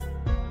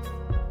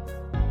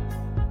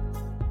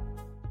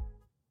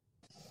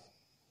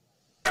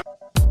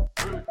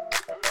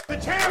The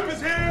champ is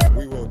here.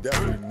 We will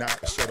definitely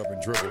not shut up and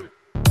dribble.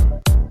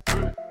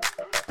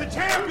 The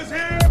champ is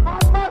here. I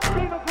must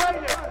be the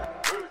greatest.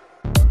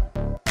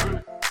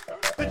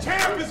 The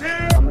champ is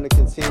here. I'm going to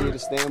continue to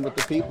stand with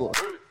the people.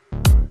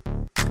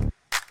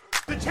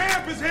 The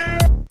champ is here.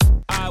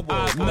 I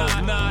will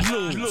not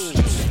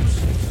lose.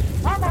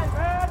 I'm a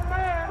bad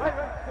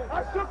man.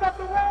 I shook up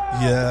the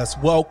world. Yes,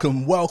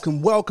 welcome.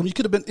 You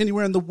could have been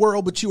anywhere in the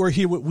world, but you are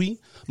here with we.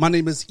 My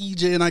name is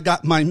EJ, and I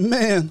got my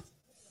man.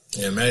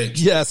 MH.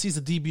 Yes, he's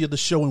the DB of the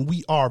show, and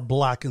we are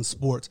Black in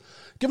Sports.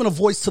 Giving a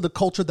voice to the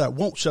culture that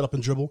won't shut up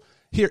and dribble.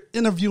 Here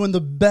interviewing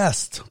the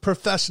best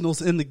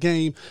professionals in the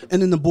game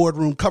and in the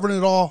boardroom, covering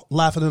it all,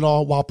 laughing it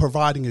all, while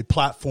providing a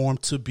platform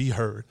to be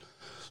heard.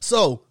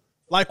 So,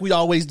 like we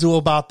always do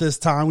about this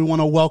time, we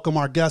want to welcome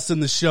our guests in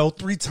the show,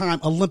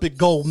 3-time Olympic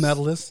gold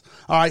medalist,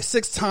 all right,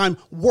 6-time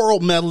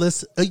world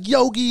medalist, a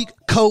yogi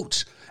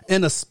coach,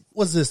 and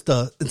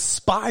the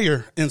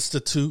Inspire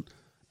Institute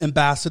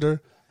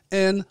ambassador,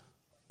 and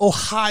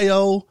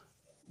Ohio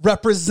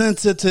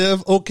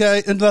representative,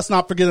 okay? And let's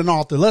not forget an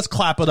author. Let's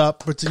clap it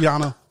up for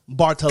Tiana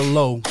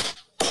Barletta.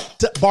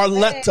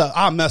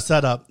 I messed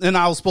that up. And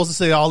I was supposed to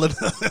say all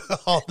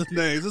the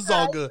names. It's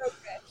all good. Okay.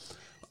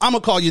 I'm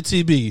going to call you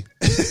TB.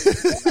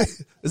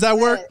 Does that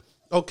work?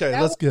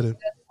 Okay, let's get it.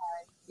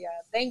 Yeah,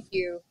 thank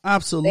you.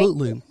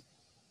 Absolutely. Thank you.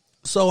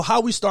 So how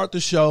we start the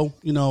show,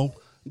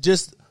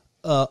 just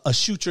a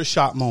shoot your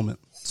shot moment.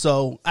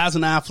 So as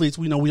an athlete,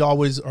 we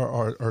always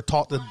are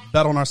taught to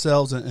bet on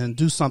ourselves and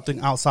do something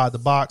outside the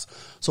box.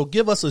 So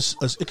give us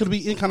it could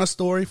be any kind of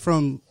story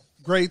from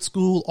grade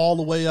school all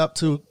the way up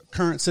to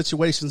current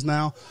situations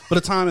now, but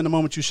a time and a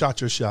moment you shot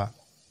your shot.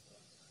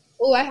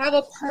 Oh, I have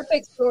a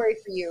perfect story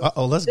for you.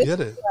 Let's get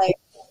it.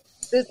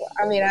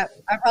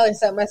 I probably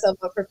set myself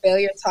up for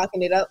failure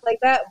talking it up like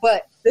that,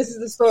 but this is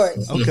the story.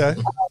 Okay.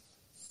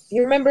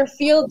 You remember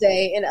field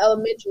day in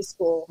elementary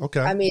school? Okay.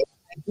 I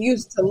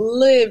used to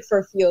live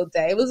for field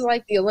day. It was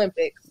like the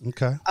Olympics.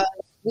 Okay.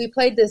 We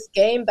played this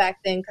game back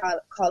then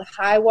called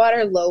high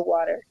water, low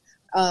water.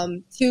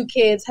 2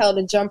 kids held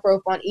a jump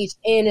rope on each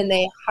end, and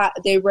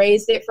they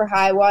raised it for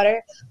high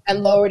water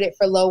and lowered it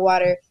for low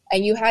water,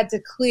 and you had to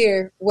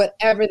clear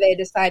whatever they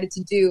decided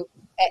to do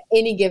at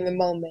any given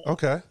moment.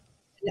 Okay.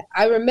 And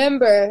I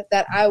remember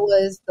that I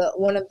was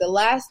one of the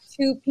last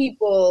 2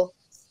 people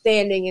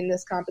standing in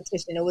this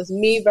competition. It was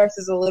me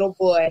versus a little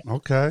boy.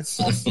 Okay.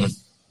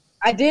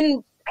 I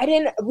didn't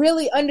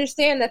really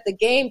understand that the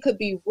game could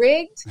be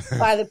rigged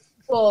by the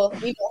people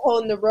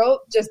holding the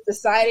rope, just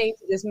deciding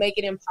to just make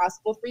it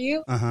impossible for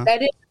you. Uh-huh. That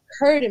didn't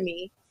occur to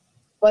me,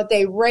 but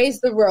they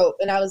raised the rope,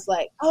 and I was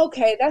like,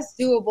 okay, that's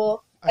doable.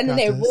 And then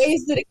they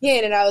raised it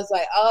again, and I was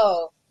like,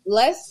 oh,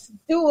 less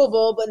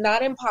doable, but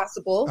not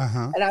impossible.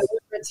 Uh-huh. And I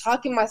remember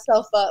talking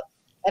myself up,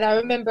 and I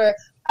remember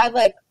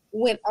I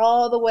went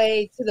all the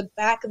way to the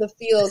back of the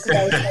field because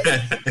I was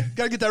like,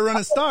 gotta get that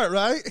running start,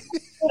 right?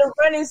 get a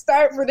running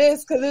start for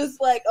this because it was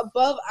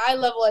above eye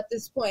level at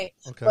this point.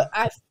 Okay. But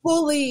I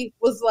fully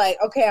was like,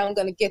 okay, I'm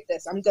gonna get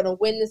this. I'm gonna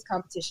win this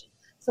competition.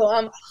 So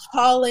I'm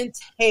hauling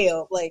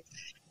tail,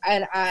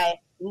 and I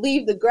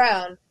leave the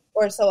ground,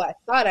 or so I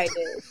thought I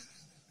did.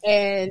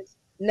 And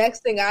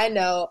next thing I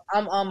know,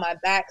 I'm on my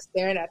back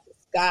staring at the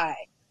sky,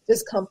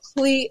 just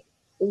complete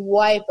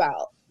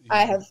wipeout.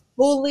 I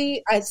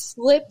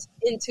slipped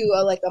into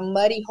a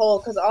muddy hole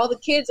because all the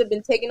kids have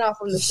been taking off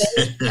from the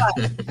same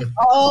spot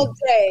all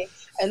day.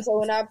 And so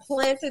when I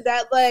planted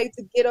that leg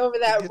to get over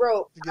that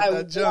rope, I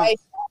wiped out.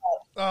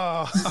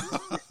 Oh.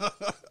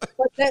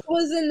 But that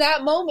was in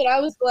that moment, I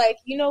was like,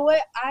 you know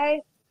what?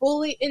 I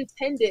fully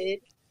intended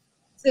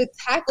to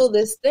tackle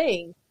this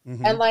thing.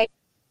 Mm-hmm. And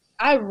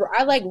I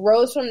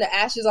rose from the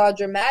ashes all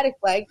dramatic,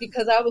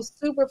 because I was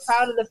super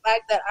proud of the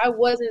fact that I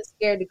wasn't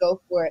scared to go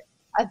for it.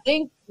 I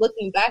think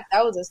looking back,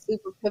 that was a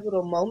super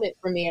pivotal moment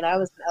for me, and I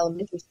was in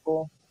elementary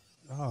school.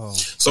 Oh,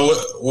 so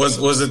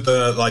was it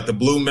the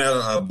blue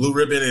medal, blue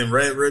ribbon and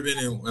red ribbon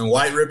and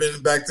white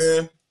ribbon back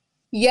then?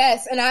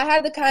 Yes, and I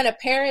had the kind of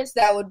parents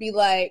that would be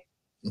like,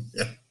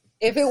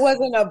 if it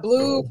wasn't a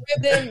blue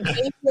ribbon,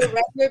 maybe a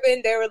red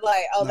ribbon, they were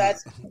like, "Oh,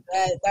 that's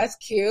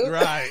cute."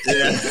 right.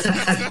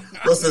 Yeah.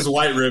 What's this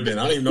white ribbon?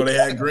 I didn't even know they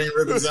had green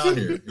ribbons out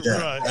here.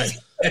 Yeah. Right.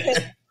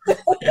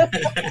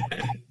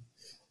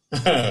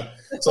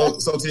 So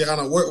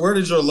Tiana, where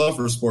did your love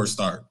for sports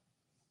start?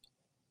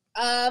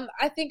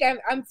 I think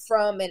I'm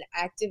from an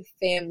active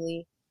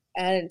family,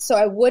 and so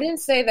I wouldn't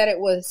say that it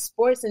was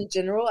sports in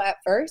general at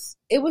first.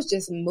 It was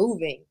just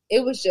moving.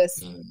 It was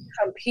just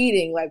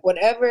competing,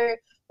 whatever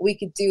we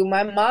could do.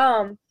 My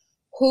mom,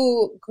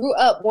 who grew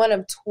up one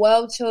of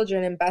 12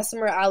 children in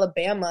Bessemer,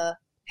 Alabama,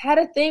 had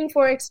a thing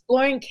for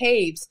exploring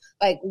caves.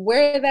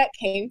 Where that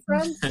came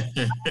from,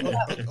 I'm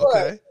not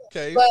sure.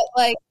 Okay.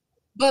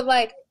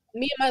 But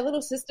me and my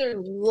little sister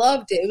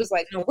loved it. It was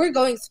like, no, we're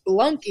going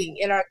spelunking,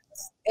 and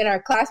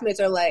our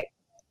classmates are like,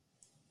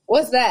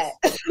 "What's that?"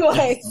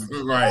 Right.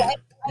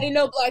 I didn't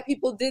know Black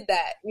people did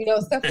that,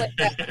 stuff like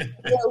that.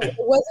 It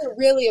wasn't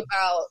really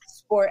about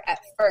sport at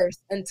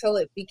first until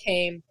it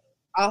became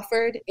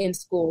offered in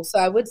school. So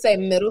I would say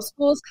middle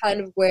school is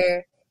kind of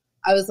where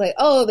I was like,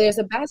 oh, there's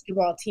a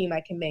basketball team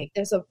I can make.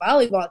 There's a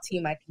volleyball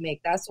team I can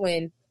make. That's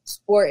when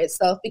sport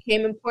itself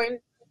became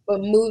important.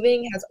 But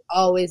moving has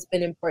always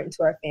been important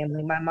to our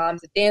family. My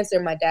mom's a dancer.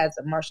 My dad's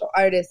a martial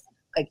artist.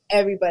 Like,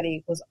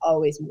 everybody was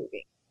always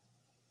moving.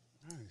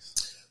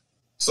 Nice.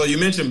 So you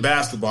mentioned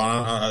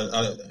basketball.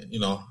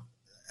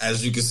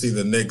 As you can see,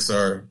 the Knicks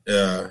are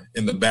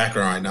in the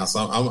background right now. So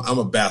I'm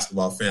a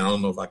basketball fan. I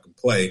don't know if I can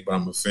play, but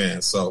I'm a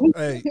fan. So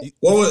Hey,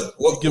 what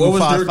was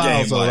your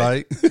game all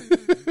like? right?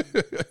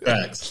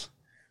 Facts.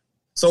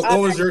 So what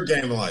was your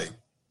game like?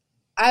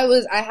 I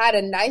had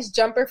a nice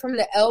jumper from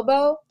the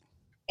elbow,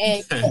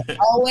 and you could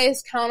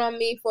always count on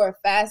me for a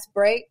fast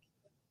break.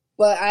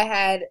 But I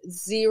had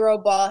zero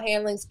ball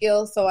handling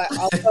skills, so I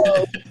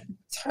also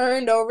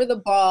turned over the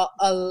ball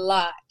a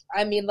lot.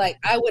 I mean, like,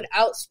 I would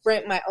out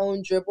sprint my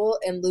own dribble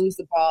and lose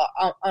the ball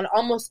on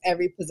almost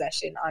every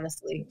possession,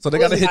 honestly. So they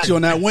got to hit you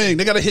on that wing.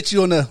 They got to hit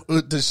you on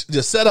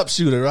the setup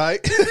shooter, right?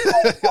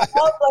 I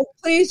was like,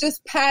 please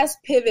just pass,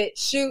 pivot,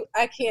 shoot.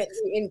 I can't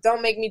do, and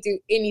don't make me do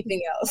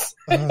anything else.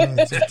 And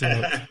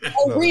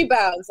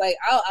rebounds, like,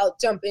 I'll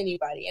jump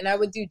anybody. And I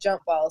would do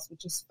jump balls,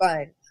 which was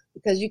fun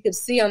because you could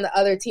see on the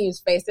other team's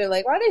face, they're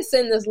like, why they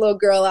send this little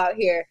girl out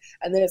here?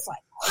 And then it's like,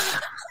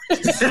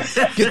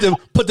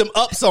 put them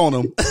ups on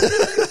them.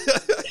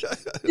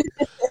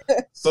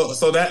 So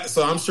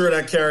I'm sure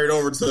that carried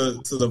over to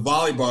the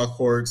volleyball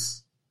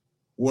courts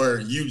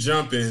where you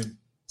jumping,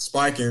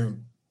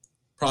 spiking,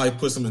 probably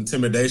put some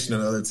intimidation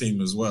on the other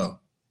team as well.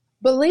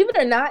 Believe it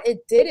or not,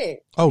 it didn't.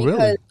 Oh,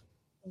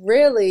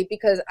 really?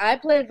 Because I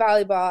played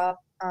volleyball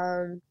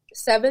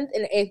 7th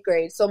and 8th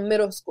grade, so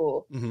middle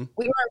school. Mm-hmm.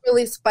 We weren't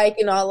really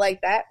spiking all like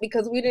that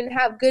because we didn't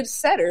have good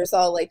setters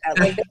all like that.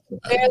 Like, they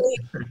could barely,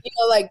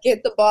 like,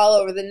 get the ball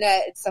over the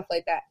net and stuff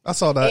like that. I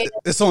saw that. And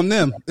it's on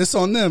them. It's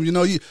on them.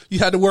 You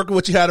had to work with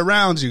what you had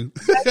around you.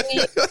 I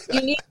mean,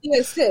 you need to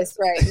assist,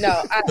 right?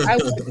 No, I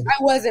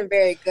wasn't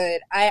very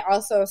good. I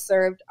also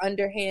served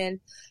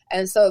underhand.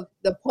 And so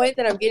the point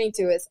that I'm getting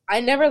to is I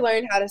never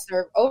learned how to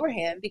serve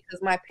overhand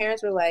because my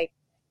parents were like,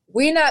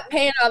 we're not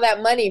paying all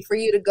that money for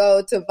you to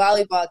go to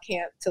volleyball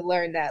camp to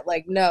learn that.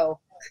 Like, no.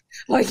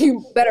 Like,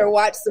 you better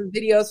watch some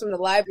videos from the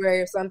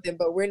library or something,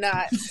 but we're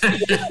not.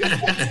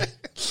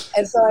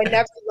 And so I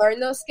never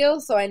learned those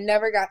skills, so I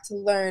never got to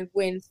learn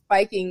when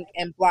spiking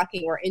and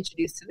blocking were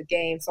introduced to the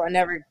game. So I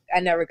never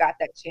got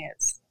that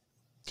chance.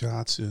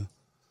 Gotcha.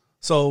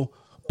 So,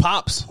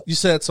 Pops, you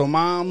said, so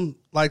Mom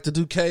liked to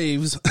do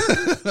caves,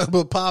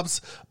 but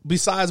Pops,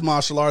 besides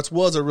martial arts,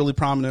 was a really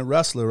prominent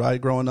wrestler, right,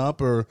 growing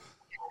up? Or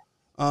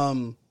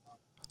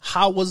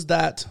how was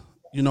that,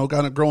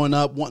 kind of growing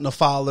up, wanting to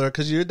follow her?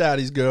 Because you're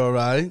daddy's girl,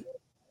 right?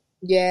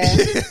 Yeah.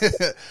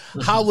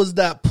 How was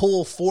that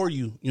pull for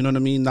you? You know what I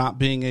mean? Not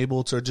being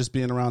able to, or just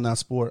being around that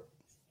sport?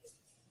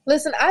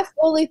 Listen, I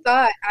fully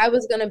thought I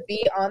was going to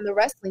be on the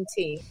wrestling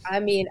team. I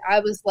mean, I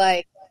was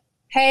like,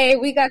 hey,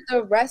 we got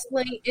the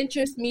wrestling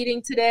interest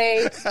meeting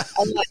today.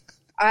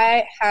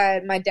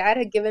 My dad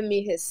had given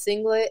me his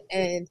singlet,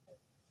 and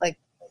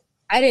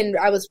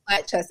I was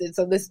flat chested,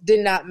 so this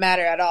did not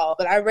matter at all.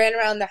 But I ran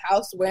around the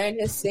house wearing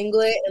his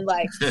singlet and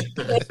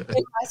in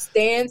my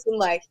stance,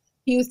 and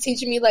he was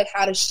teaching me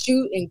how to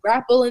shoot and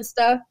grapple and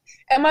stuff.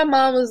 And my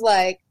mom was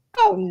like,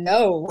 "Oh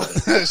no!"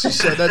 She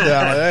shut that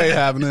down. That ain't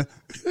happening.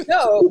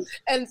 No.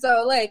 And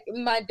so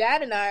my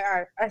dad and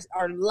I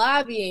are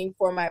lobbying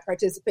for my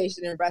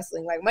participation in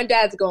wrestling. My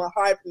dad's going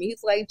hard for me.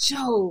 He's like,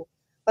 "Joe,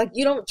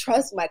 you don't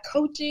trust my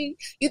coaching?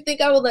 You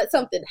think I would let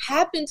something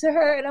happen to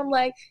her?" And I'm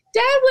like,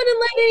 Dad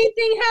wouldn't let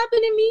anything happen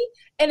to me.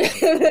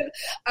 And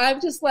I'm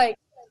just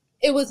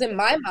it was in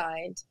my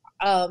mind.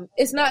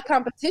 It's not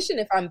competition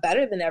if I'm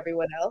better than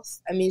everyone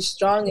else. I mean,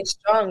 strong is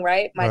strong,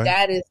 right? My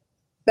dad is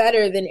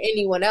better than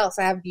anyone else.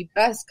 I have the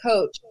best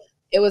coach.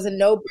 It was a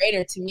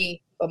no-brainer to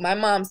me. But my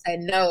mom said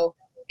no.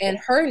 And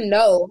her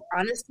no,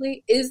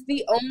 honestly, is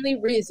the only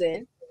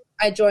reason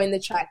I joined the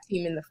track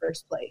team in the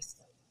first place.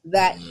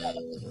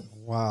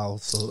 Wow.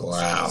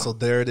 So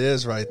there it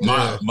is right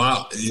there.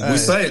 We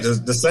say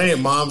the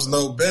saying, moms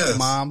know best.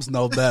 Moms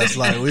know best.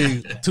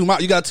 You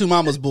got two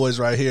mama's boys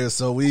right here.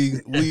 So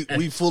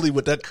we fully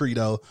with that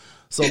credo.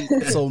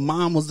 So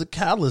mom was the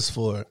catalyst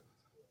for it.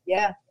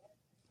 Yeah.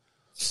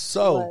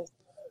 So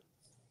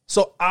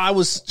I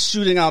was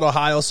shooting out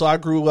Ohio. So I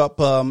grew up,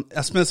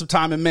 I spent some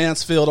time in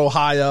Mansfield,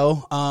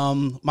 Ohio.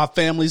 My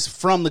family's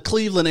from the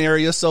Cleveland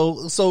area, so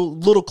a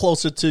little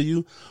closer to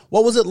you.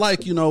 What was it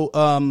like,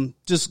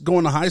 just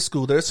going to high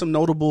school? There's some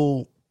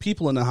notable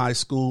people in the high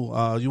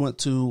school. You went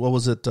to,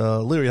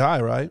 Leary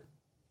High, right?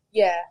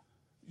 Yeah.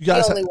 You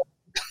guys,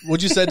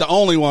 would you say the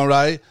only one,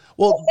 right?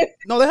 Well,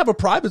 no, they have a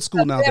private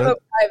school now. They have a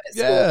private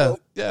school.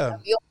 Yeah.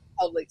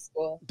 Public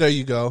school. There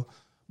you go.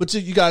 But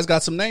you guys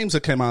got some names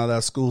that came out of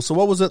that school. So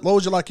what was it? What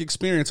was your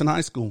experience in high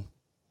school?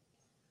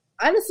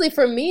 Honestly,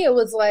 for me, it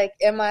was I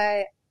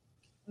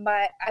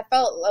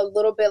felt a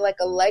little bit like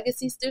a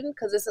legacy student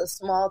because it's a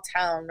small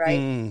town,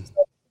 right? So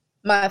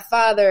my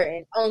father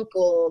and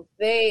uncle,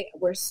 they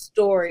were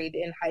storied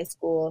in high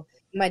school.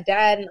 My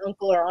dad and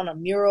uncle are on a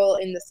mural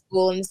in the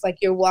school, and it's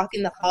you're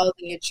walking the halls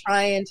and you're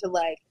trying to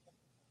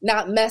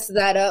not mess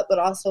that up, but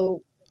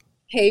also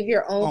pave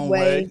your own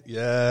way.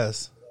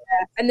 Yes.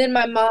 And then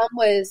my mom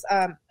was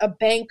a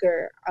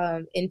banker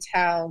in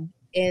town.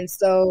 And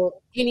so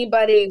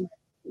anybody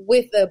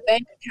with a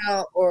bank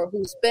account or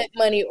who spent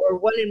money or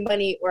wanted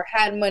money or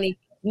had money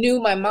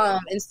knew my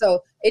mom. And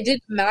so it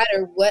didn't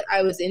matter what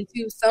I was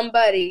into.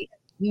 Somebody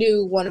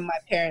knew one of my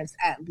parents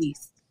at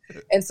least.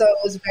 And so it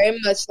was very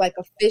much like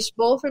a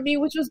fishbowl for me,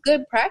 which was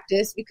good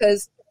practice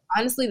because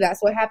honestly,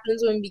 that's what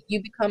happens when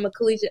you become a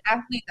collegiate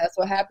athlete. That's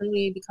what happens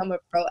when you become a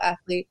pro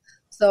athlete.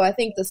 So I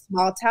think the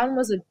small town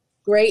was a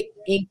great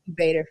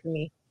incubator for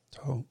me.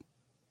 Oh.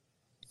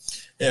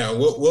 Yeah,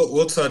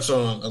 we'll touch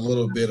on a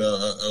little bit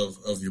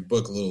of your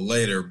book a little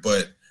later,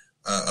 but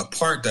a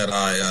part that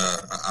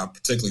I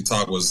particularly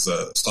saw was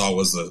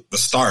the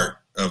start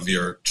of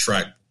your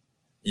track,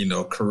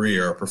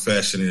 career or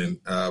profession,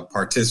 and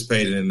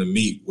participating in the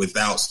meet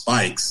without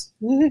spikes,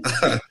 and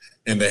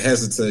the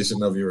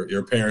hesitation of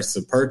your parents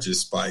to purchase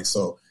spikes.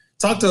 So,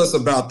 talk to us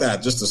about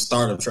that, just the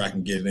start of track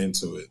and getting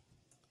into it.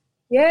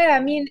 Yeah,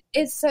 I mean,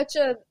 it's such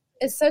a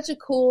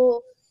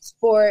cool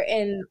sport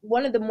and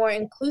one of the more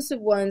inclusive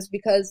ones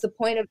because the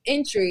point of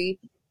entry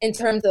in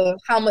terms of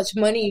how much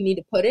money you need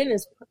to put in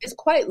is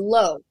quite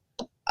low,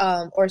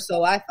 or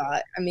so I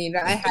thought. I mean,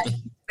 I had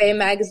a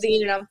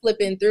magazine and I'm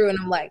flipping through and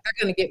I'm like, they're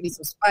going to get me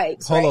some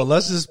spikes. Hold on,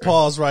 let's just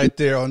pause right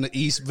there on the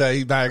East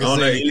Bay magazine. On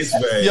the East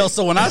Bay. Yo,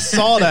 so when I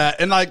saw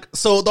that, and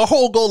so the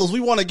whole goal is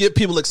we want to get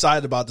people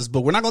excited about this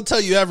book. We're not going to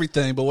tell you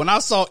everything, but when I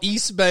saw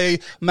East Bay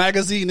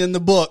magazine in the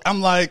book,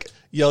 I'm like,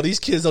 yo, these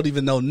kids don't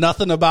even know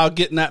nothing about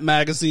getting that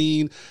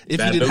magazine. If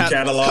that you didn't new have,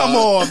 catalog. Come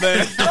on,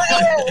 man.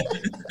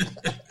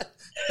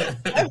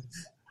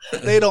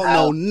 They don't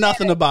know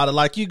nothing about it.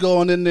 Like you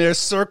going in there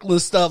circling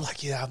stuff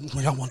like, yeah,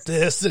 I want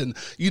this, and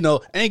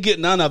ain't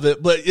getting none of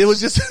it. But it was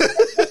just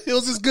it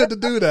was just good to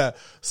do that.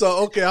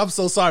 So okay, I'm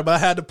so sorry, but I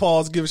had to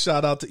pause, give a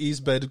shout out to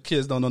East Bay. The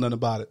kids don't know nothing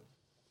about it.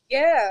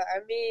 Yeah,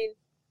 I mean,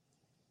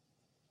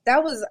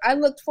 I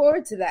looked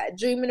forward to that,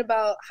 dreaming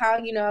about how,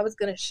 I was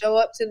going to show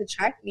up to the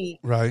track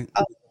meet. Right.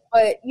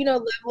 But,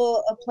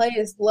 level of play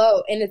is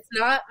low, and it's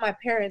not my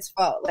parents'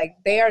 fault. Like,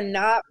 they are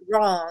not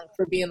wrong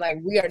for being like,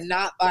 we are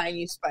not buying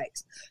you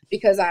spikes.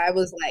 Because I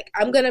was like,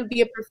 I'm going to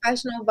be a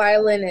professional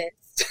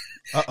violinist.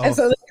 And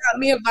so they got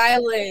me a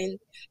violin,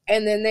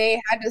 and then they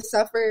had to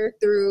suffer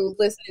through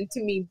listening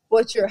to me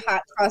butcher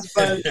Hot Cross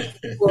Buns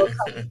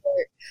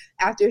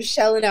after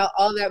shelling out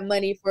all that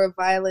money for a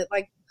violin.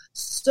 Like,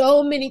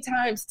 so many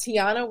times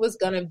Tiana was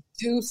going to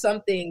do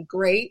something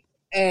great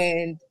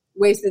and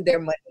wasted their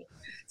money.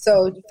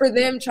 So for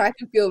them, track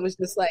and field was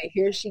just like,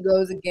 here she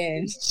goes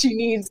again.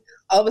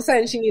 All of a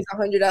sudden she needs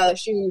 $100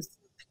 shoes.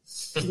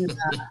 So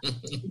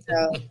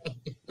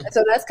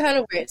that's kind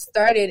of where it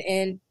started.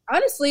 And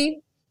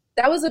honestly,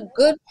 that was a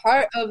good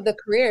part of the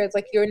career. It's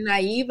like you're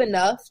naive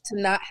enough to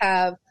not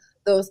have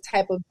those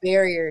type of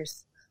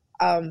barriers.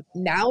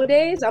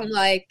 Nowadays, I'm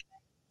like,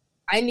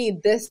 I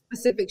need this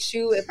specific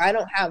shoe. If I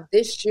don't have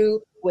this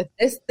shoe with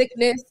this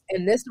thickness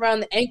and this around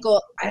the ankle,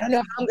 I don't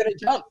know how I'm going to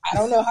jump. I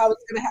don't know how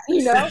it's going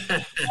to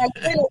happen, And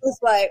then it was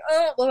like,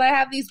 oh, well, I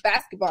have these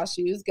basketball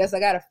shoes. Guess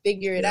I got to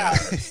figure it out.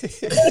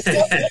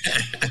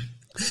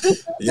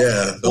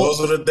 Yeah, those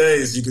were the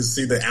days. You could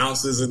see the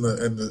ounces in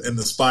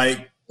the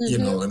spike,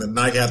 and the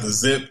Nike had the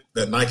zip.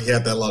 That Nike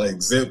had that lot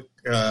of zip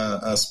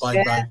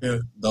spike back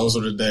then. Those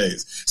were the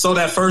days. So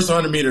that first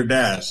 100-meter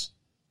dash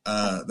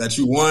that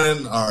you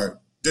won or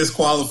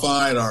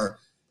disqualified or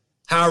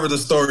however the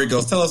story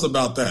goes, tell us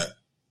about that.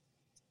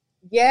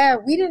 Yeah,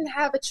 we didn't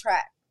have a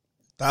track.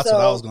 That's what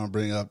I was going to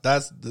bring up.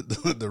 That's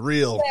the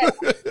real. Yeah.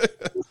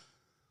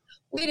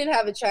 We didn't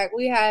have a track.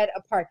 We had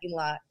a parking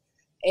lot,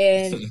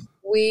 and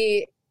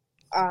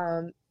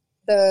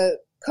the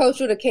coach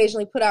would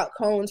occasionally put out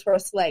cones for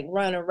us to like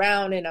run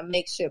around in a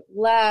makeshift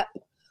lap,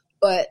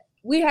 but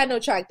we had no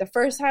track. The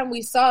first time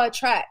we saw a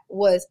track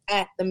was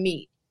at the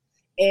meet,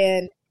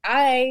 and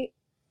I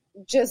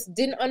just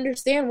didn't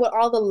understand what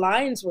all the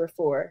lines were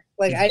for.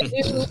 Like I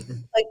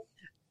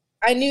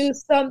knew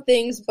some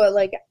things, but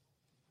like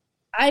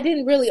I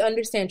didn't really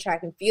understand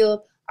track and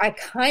field. I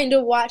kind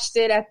of watched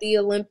it at the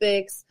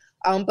Olympics,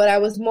 but I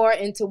was more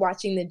into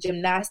watching the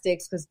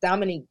gymnastics because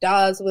Dominique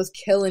Dawes was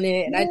killing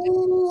it, and I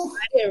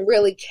didn't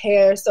really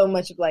care so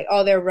much of like,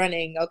 oh, they're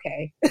running,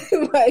 okay.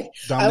 Like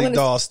Dominique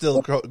Dawes,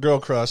 still girl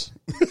crush.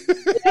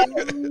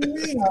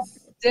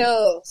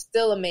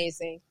 Still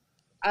amazing.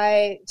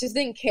 I just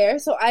didn't care,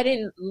 so I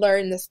didn't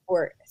learn the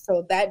sport.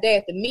 So that day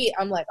at the meet,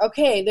 I'm like,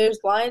 okay, there's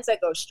lines that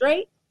go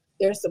straight,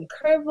 there's some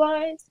curved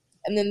lines,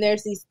 and then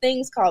there's these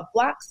things called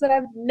blocks that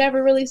I've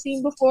never really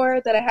seen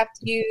before that I have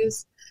to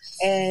use.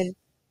 And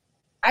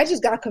I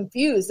just got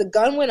confused. The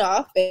gun went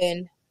off,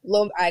 and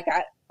by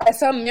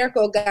some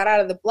miracle, got out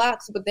of the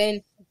blocks, but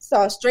then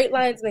saw straight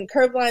lines and then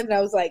curved lines, and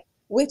I was like,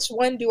 which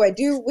one do I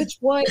do? Which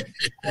one?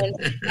 And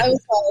I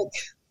was like,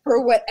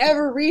 for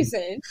whatever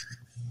reason,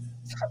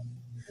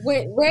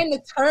 ran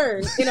the turn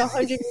in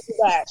 100-meter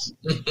dash,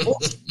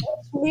 which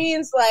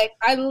means like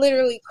I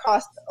literally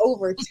crossed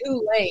over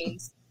 2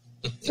 lanes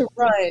to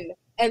run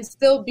and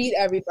still beat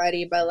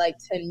everybody by like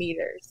 10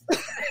 meters.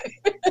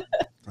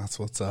 That's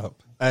what's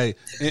up. Hey,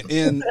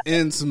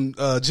 in some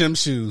gym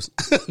shoes,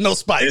 no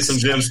spikes. In some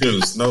gym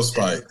shoes, no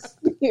spikes.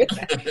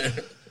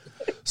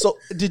 So,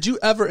 did you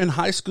ever in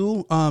high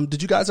school?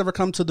 Did you guys ever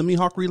come to the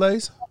Mihawk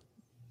relays?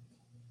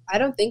 I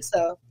don't think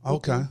so.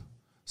 Okay,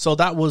 so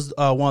that was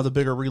one of the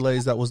bigger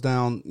relays that was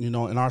down. You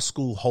know, and our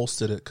school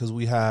hosted it because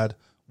we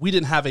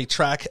didn't have a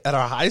track at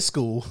our high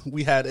school.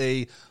 We had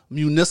a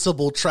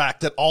municipal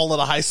track that all of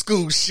the high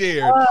schools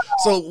shared.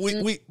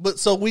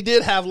 So we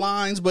did have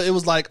lines, but it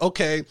was like,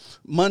 okay,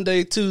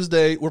 Monday,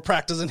 Tuesday, we're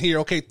practicing here.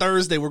 Okay,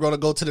 Thursday, we're going to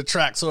go to the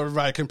track so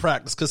everybody can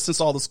practice. Because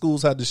since all the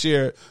schools had to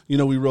share it, you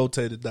know, we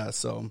rotated that.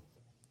 So,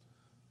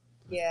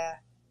 yeah.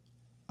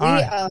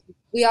 All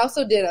We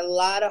also did a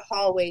lot of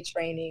hallway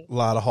training. A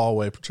lot of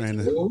hallway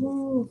training.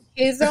 Ooh.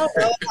 Kids don't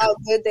know how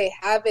good they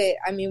have it.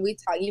 I mean,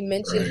 you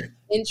mentioned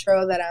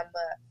intro that I'm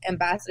an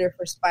ambassador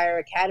for Spire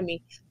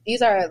Academy.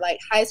 These are like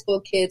high school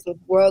kids with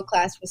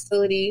world-class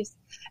facilities.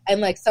 And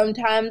like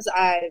sometimes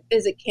I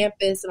visit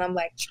campus and I'm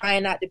like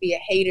trying not to be a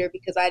hater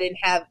because I didn't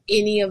have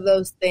any of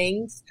those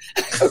things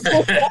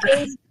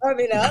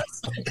coming up.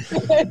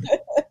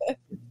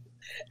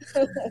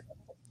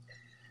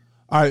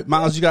 All right,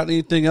 Miles, you got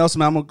anything else?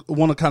 Man, I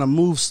want to kind of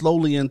move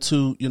slowly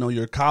into, you know,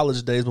 your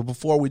college days. But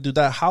before we do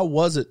that, how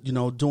was it, you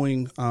know,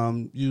 doing,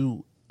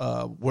 you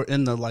were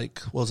in the,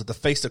 like, what was it, the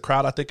Face the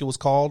Crowd, I think it was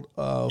called?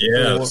 For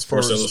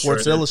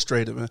Sports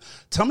Illustrated. Man.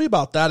 Tell me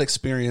about that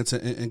experience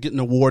and getting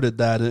awarded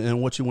that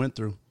and what you went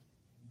through.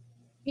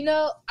 You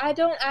know, I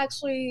don't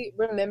actually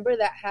remember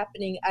that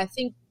happening. I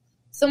think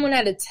someone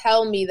had to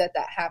tell me that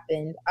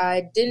happened.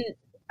 I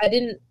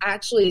didn't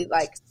actually,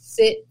 like,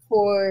 sit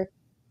for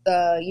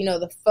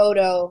the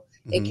photo.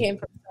 It came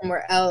from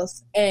somewhere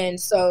else. And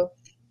so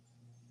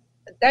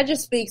that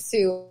just speaks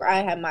to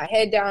I had my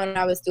head down,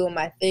 I was doing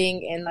my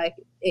thing, and like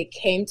it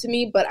came to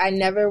me, but I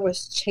never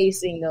was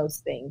chasing those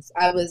things.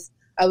 I was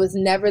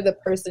never the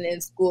person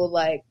in school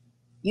like,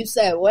 you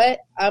said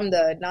what? I'm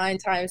the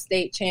 9-time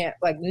state champ.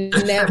 Like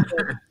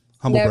never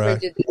never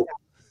did that.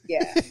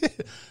 Yeah.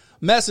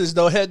 Message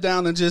though, head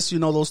down and just, you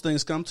know, those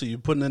things come to you,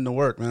 putting in the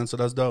work, man. So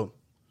that's dope.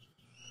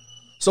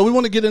 So we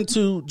want to get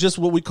into just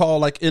what we call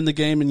like in the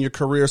game in your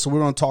career. So we're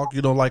going to talk,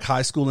 you know, like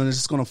high school, and it's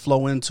just going to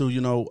flow into, you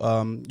know,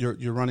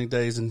 your running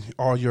days and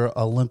all your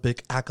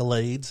Olympic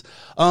accolades.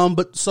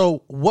 But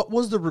so what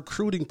was the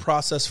recruiting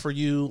process for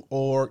you,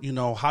 or, you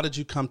know, how did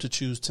you come to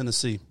choose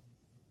Tennessee?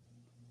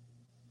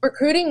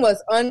 Recruiting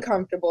was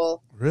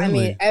uncomfortable. Really? I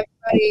mean,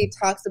 everybody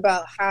talks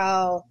about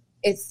how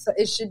it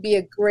should be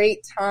a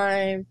great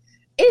time.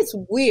 It's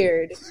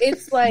weird.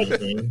 It's like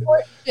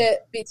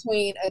courtship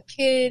between a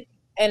kid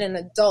and an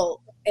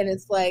adult. And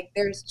it's like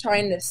they're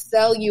trying to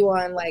sell you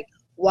on like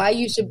why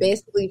you should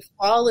basically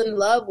fall in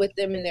love with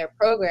them in their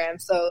program.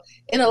 So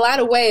in a lot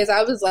of ways,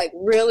 I was like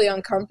really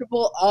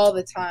uncomfortable all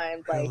the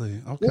time. Like,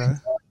 really? Okay.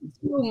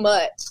 Too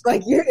much.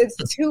 Like it's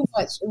too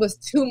much. It was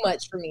too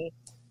much for me.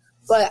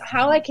 But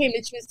how I came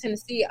to choose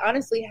Tennessee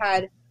honestly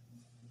had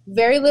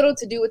very little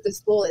to do with the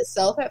school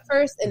itself at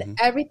first, and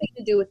everything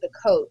to do with the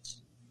coach.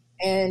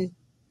 And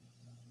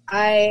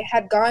I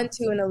had gone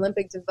to an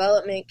Olympic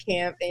development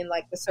camp, and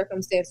like the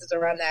circumstances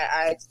around that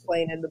I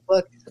explained in the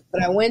book.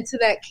 But I went to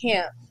that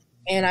camp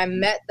and I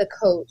met the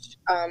coach.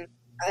 I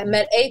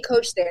met a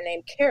coach there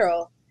named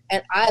Carol,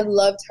 and I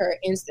loved her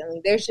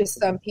instantly. There's just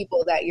some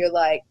people that you're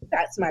like,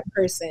 that's my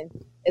person.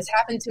 It's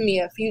happened to me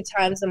a few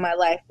times in my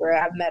life where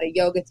I've met a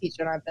yoga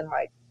teacher and I've been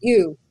like,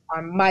 you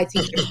are my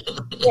teacher,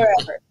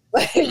 wherever.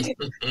 Like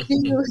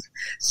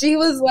she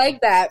was like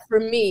that for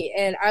me.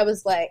 And I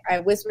was like, I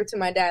whispered to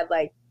my dad,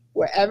 like,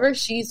 wherever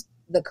she's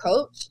the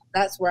coach,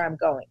 that's where I'm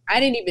going.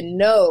 I didn't even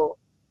know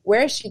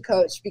where she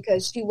coached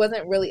because she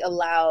wasn't really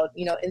allowed,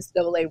 you know,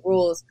 NCAA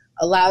rules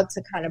allowed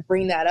to kind of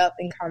bring that up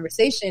in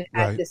conversation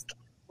at this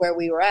camp where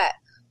we were at.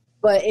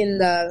 But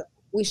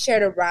we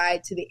shared a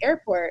ride to the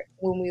airport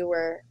when we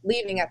were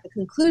leaving at the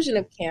conclusion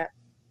of camp,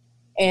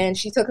 and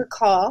she took a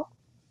call,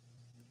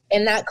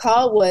 and that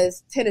call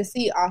was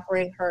Tennessee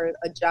offering her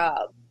a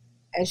job.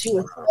 And she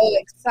was so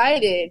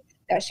excited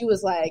that she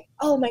was like,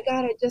 oh my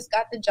God, I just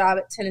got the job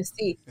at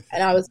Tennessee.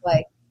 And I was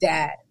like,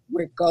 Dad,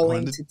 we're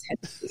going to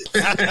Tennessee.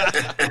 I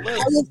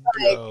was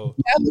like,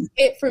 that was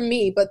it for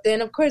me. But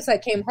then of course I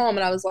came home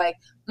and I was like,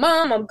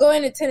 Mom, I'm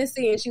going to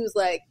Tennessee. And she was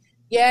like,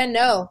 yeah,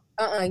 no,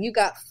 you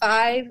got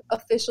 5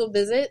 official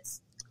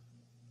visits.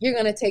 You're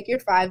going to take your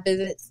 5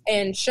 visits.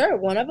 And sure,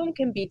 one of them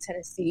can be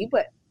Tennessee,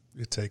 but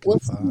you're taking we'll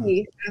 5.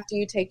 see after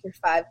you take your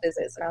 5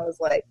 visits. And I was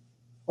like,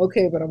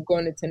 okay, but I'm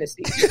going to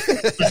Tennessee.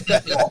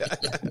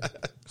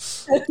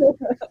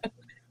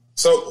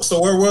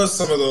 So where was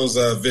some of those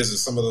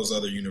visits, some of those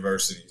other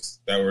universities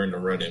that were in the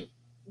running?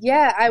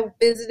 Yeah, I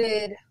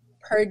visited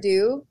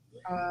Purdue,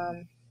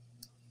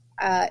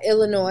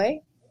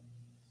 Illinois,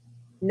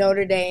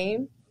 Notre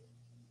Dame,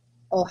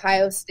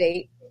 Ohio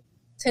State,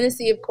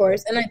 Tennessee, of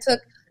course. And I took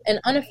an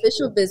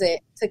unofficial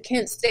visit to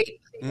Kent State,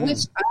 which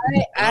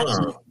I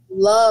actually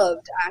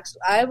loved.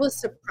 Actually, I was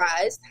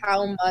surprised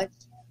how much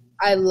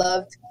I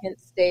loved Kent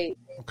State.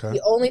 Okay.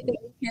 The only thing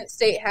Kent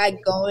State had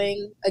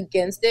going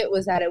against it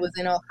was that it was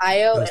in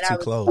Ohio, It was and too I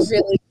was close.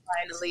 really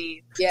trying to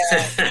leave.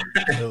 Yeah.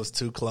 It was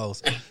too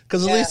close.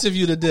 Because at Yeah. least if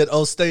you'd have did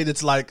O State,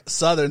 it's like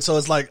Southern, so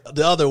it's like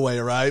the other way,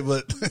 right?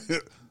 But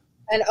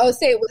And O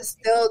State was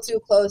still too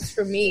close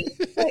for me.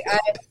 Like, I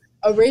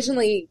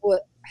originally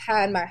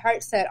had my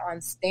heart set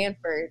on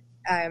Stanford.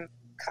 I'm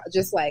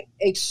just like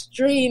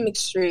extreme.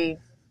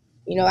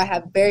 You know, I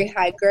have very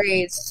high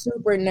grades,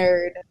 super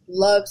nerd,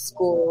 love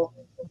school.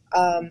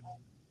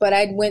 But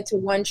I went to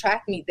one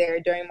track meet there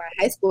during my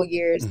high school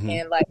years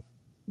and like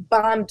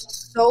bombed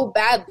so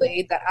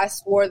badly that I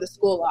swore the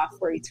school off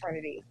for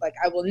eternity. Like,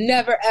 I will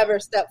never, ever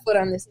step foot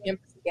on this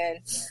campus again.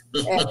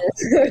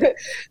 And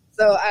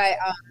so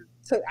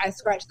I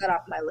scratched that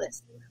off my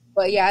list.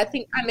 But yeah, I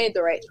think I made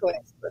the right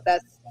choice.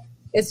 But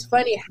it's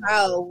funny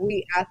how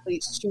we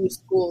athletes choose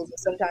schools, and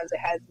sometimes it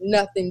has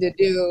nothing to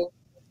do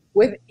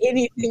with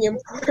anything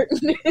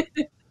important.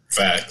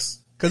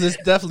 Facts. because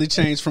it's definitely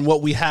changed from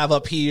what we have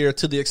up here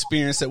to the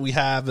experience that we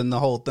have and the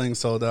whole thing.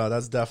 So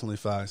that's definitely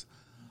facts.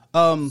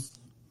 So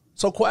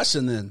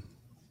question then,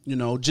 you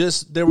know,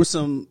 just there was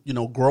some, you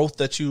know, growth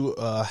that you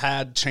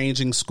had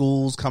changing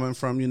schools coming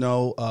from,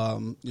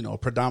 a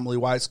predominantly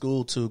white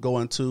school to go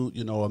into,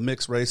 you know, a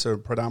mixed race or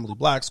predominantly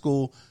black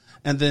school.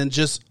 And then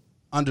just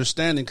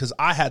understanding, because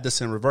I had this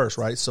in reverse,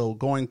 right? So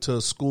going to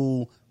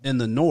school in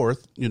the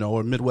North, you know,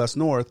 or Midwest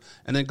North,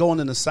 and then going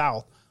in the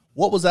South.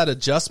 What was that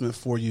adjustment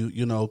for you,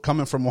 you know,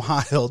 coming from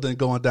Ohio, then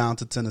going down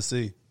to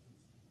Tennessee?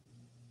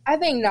 I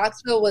think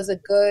Knoxville was a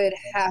good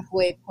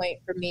halfway point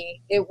for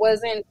me. It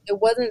wasn't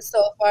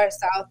so far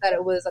south that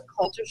it was a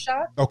culture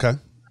shock. Okay.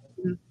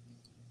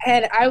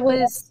 And I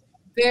was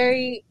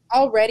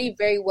already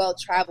very well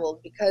traveled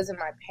because of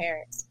my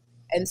parents.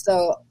 And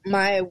so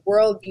my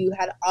worldview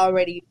had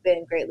already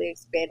been greatly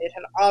expanded,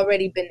 had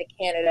already been to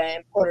Canada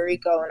and Puerto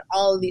Rico and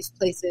all of these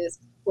places,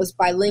 was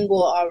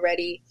bilingual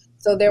already.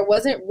 So there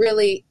wasn't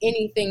really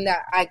anything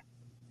that I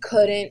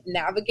couldn't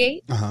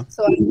navigate. Uh-huh.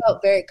 So I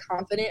felt very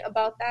confident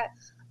about that.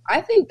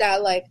 I think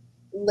that like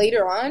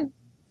later on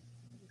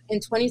in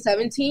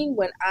 2017,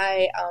 when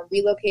I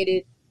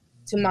relocated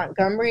to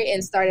Montgomery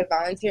and started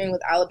volunteering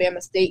with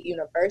Alabama State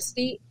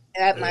University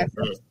at my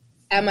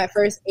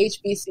first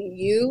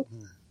HBCU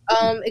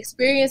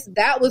experience,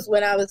 that was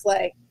when I was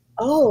like,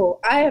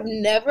 oh, I have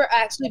never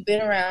actually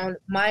been around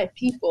my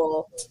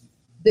people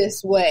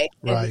this way.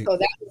 Right. And so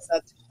that was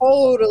a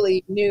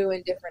totally new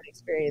and different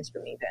experience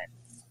for me then.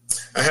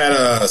 I had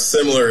a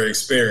similar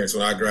experience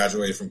when I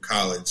graduated from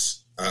college.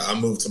 I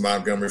moved to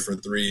Montgomery for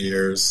 3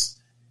 years,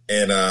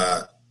 and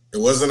it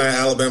wasn't at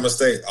Alabama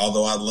State,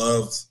 although I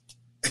loved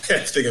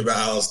everything about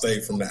Alabama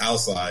State from the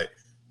outside.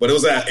 But it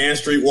was at Ann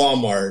Street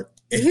Walmart,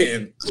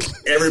 and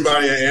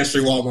everybody at Ann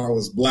Street Walmart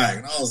was black.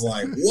 And I was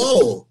like,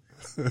 whoa,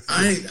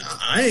 I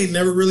ain't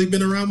never really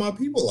been around my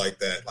people like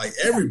that. Like,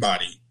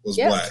 everybody was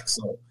black.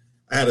 So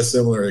I had a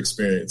similar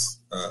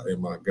experience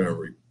in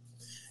Montgomery.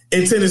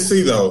 In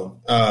Tennessee, though,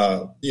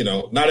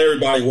 not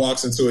everybody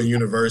walks into a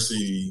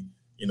university,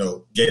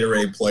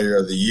 Gatorade Player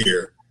of the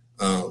Year.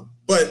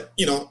 But,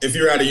 if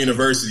you're at a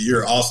university,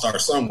 you're an all-star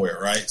somewhere,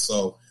 right?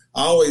 So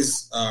I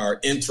always are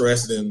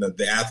interested in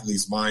the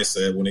athlete's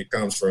mindset when it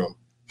comes from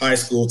high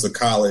school to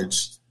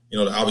college.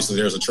 Obviously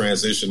there's a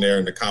transition there,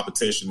 and the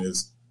competition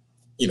is,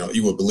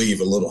 you would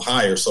believe a little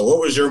higher. So what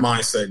was your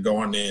mindset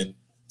going in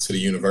to the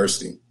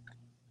university?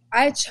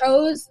 I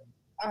chose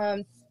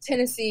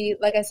Tennessee,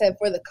 like I said,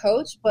 for the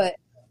coach, but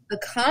the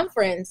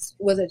conference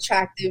was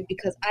attractive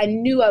because I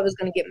knew I was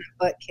going to get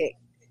my butt kicked.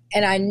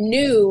 And I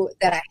knew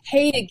that I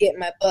hated getting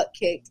my butt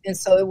kicked, and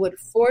so it would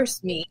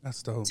force me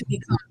to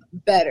become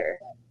better.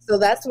 So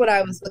that's what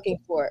I was looking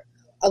for.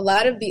 A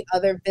lot of the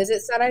other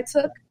visits that I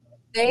took,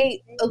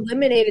 they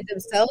eliminated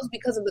themselves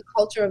because of the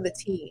culture of the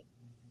team.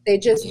 They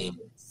just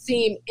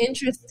seemed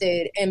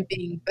interested in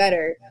being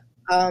better.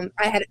 I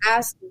had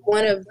asked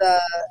one of the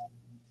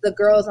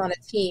girls on a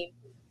team,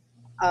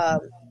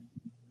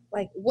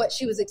 what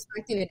she was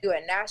expecting to do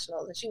at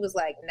nationals, and she was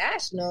like,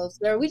 "Nationals?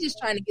 Girl, we just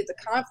trying to get to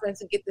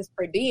conference and get this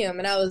per diem."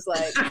 And I was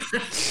like,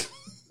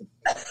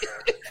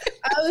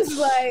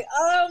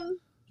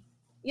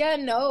 yeah,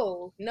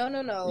 no,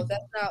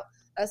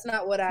 that's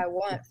not what I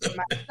want for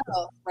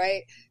myself,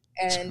 right?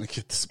 And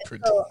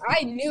so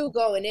I knew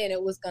going in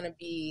it was gonna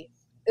be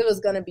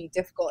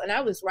difficult, and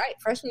I was right.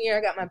 Freshman year,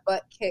 I got my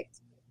butt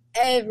kicked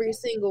every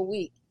single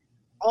week,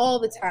 all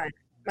the time.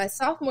 My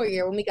sophomore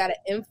year, when we got an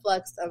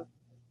influx of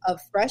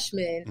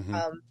freshmen,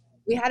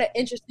 we had an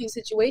interesting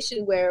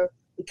situation where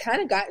we kind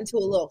of got into a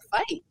little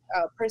fight,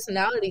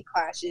 personality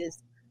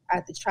clashes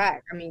at the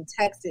track. I mean,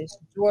 Texas,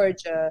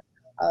 Georgia,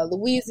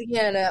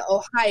 Louisiana,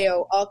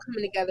 Ohio, all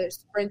coming together,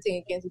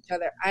 sprinting against each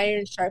other,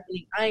 iron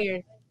sharpening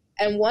iron.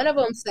 And one of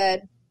them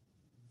said,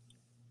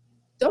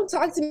 "Don't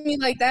talk to me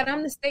like that.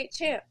 I'm the state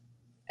champ."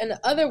 And the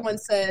other one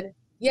said,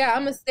 "Yeah,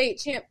 I'm a state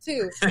champ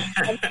too."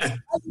 And the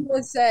other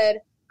one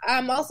said,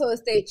 "I'm also a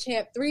state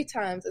champ 3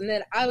 times." And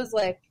then I was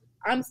like,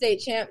 "I'm state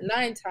champ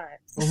 9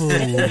 times.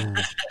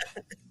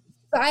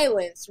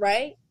 Silence,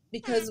 right?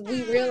 Because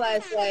we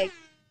realized,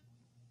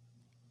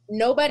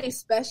 nobody's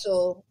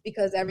special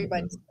because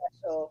everybody's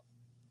special.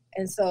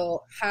 And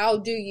so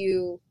what do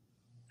you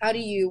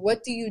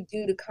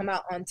do to come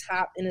out on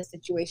top in a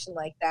situation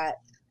like that?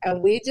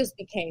 And we just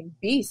became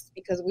beasts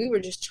because we were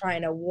just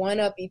trying to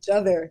one-up each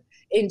other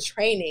in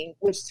training,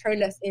 which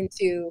turned us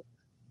into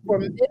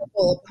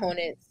formidable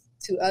opponents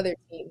to other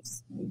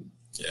teams.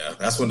 Yeah,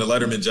 that's when the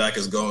Letterman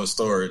jackets go in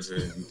storage,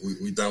 and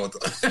we done with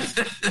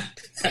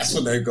that's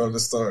when they go to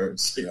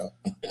storage. Yeah.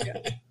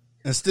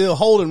 And still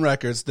holding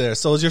records there.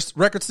 So is your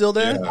record still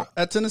there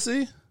at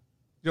Tennessee?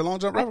 Your long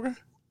jump record?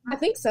 I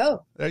think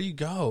so. There you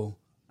go.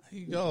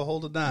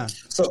 Hold it down.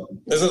 So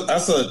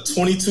that's a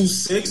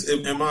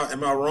 22.6.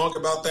 Am I wrong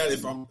about that?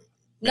 If I'm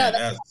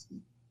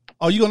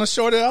Oh, you gonna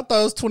short it? I thought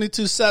it was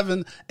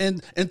 22.7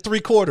 and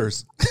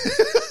 3/4.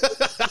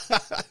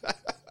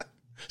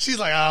 She's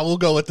like, we'll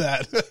go with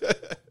that.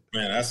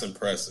 Man, that's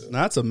impressive.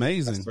 That's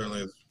amazing. That's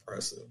certainly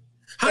impressive.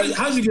 How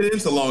did you get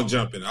into long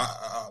jumping?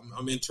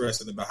 I'm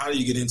interested about how do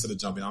you get into the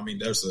jumping? I mean,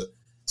 there's a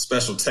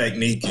special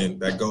technique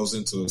that goes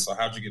into it. So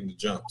how'd you get into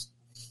jumps?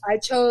 I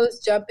chose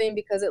jumping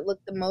because it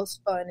looked the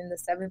most fun in the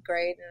 7th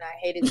grade, and I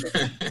hated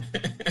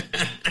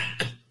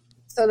it.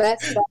 So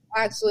that's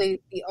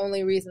actually the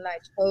only reason I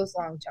chose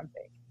long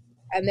jumping.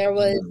 And there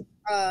was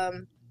a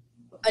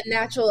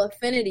natural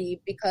affinity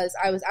because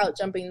I was out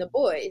jumping the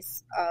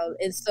boys.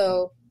 And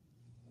so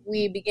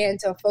we began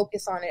to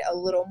focus on it a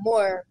little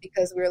more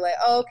because we were like,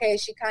 oh, okay,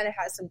 she kind of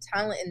has some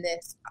talent in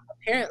this,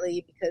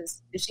 apparently,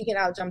 because if she can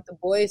out jump the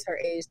boys her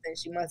age, then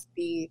she must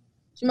be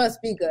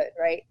good,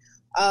 right?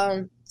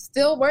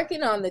 Still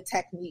working on the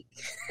technique.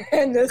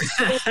 And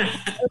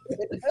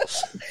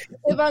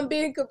if I'm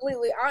being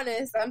completely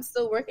honest, I'm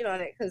still working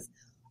on it because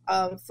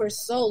for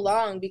so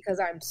long, because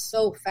I'm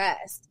so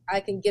fast, I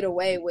can get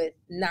away with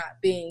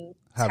not being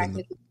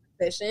technically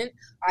proficient.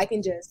 I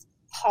can just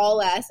haul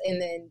ass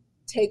and then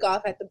take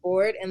off at the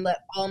board and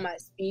let all my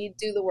speed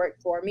do the work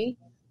for me.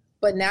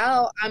 But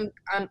now I'm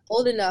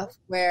old enough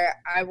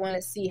where I want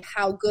to see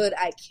how good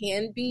I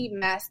can be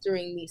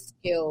mastering these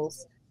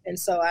skills. And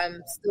so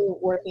I'm still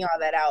working all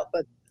that out.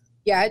 But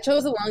yeah, I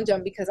chose the long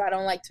jump because I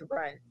don't like to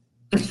run.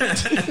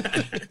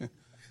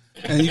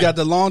 And you got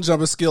the long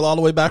jumping skill all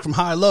the way back from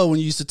high-low when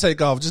you used to take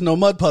off. Just no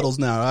mud puddles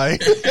now,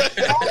 right?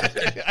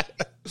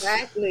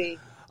 Exactly.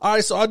 All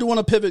right, so I do want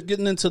to pivot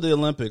getting into the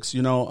Olympics.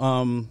 You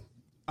know,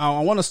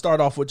 I want to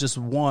start off with just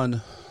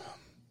one,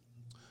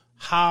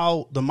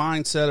 how the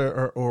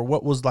mindset or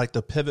what was like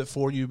the pivot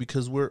for you,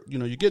 because you're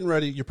getting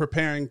ready, you're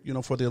preparing,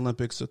 for the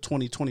Olympics of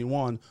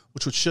 2021,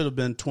 which should have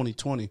been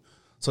 2020.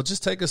 So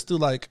just take us through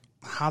like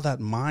how that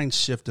mind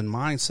shift and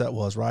mindset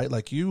was, right?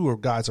 Like you or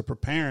guys are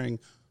preparing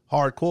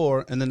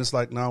hardcore and then it's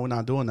like, no, we're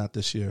not doing that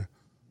this year.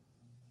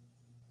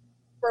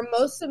 For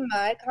most of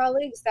my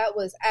colleagues, that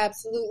was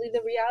absolutely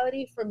the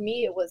reality. For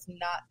me, it was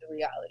not the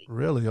reality.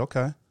 Really?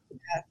 Okay.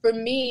 Yeah, for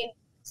me,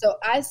 so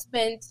I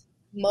spent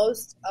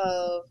most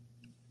of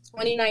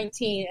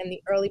 2019 and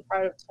the early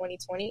part of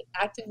 2020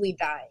 actively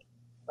dying.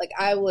 Like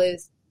I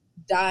was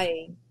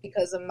dying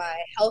because of my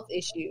health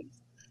issues.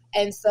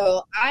 And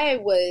so I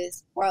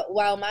was,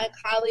 while my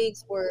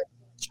colleagues were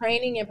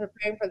training and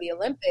preparing for the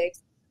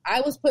Olympics, I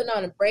was putting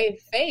on a brave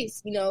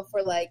face,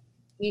 for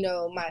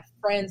my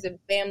friends and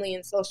family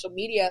and social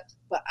media,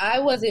 but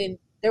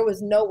there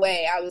was no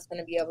way I was going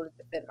to be able to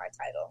defend my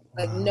title.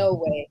 Like no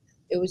way.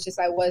 It was just,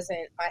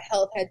 my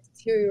health had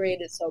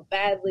deteriorated so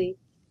badly.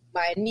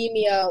 My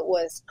anemia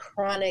was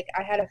chronic.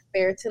 I had a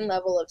ferritin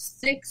level of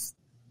 6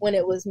 when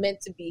it was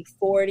meant to be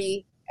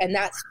 40. And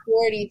that's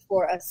 40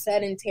 for a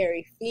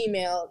sedentary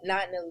female,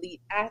 not an elite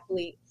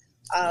athlete.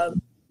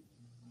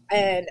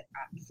 And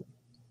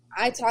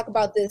I talk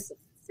about this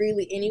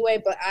freely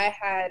anyway, but I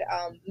had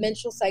a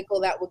menstrual cycle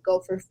that would go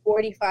for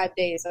 45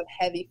 days of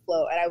heavy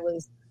flow. And I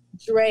was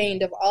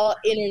drained of all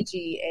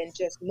energy and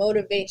just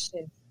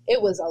motivation.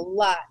 It was a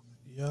lot.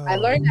 Yo. I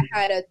learned I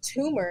had a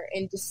tumor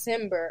in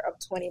December of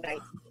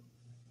 2019.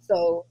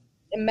 So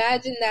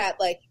imagine that,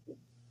 like,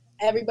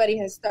 everybody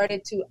has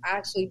started to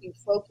actually do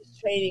focused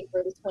training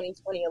for the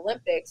 2020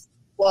 Olympics.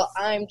 Well,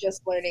 I'm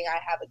just learning I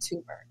have a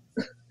tumor.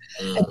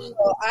 And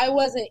so I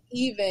wasn't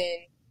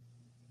even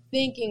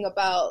thinking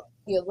about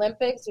the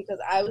Olympics because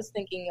I was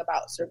thinking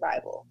about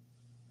survival.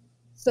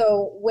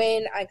 So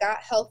when I got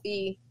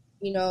healthy,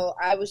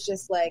 I was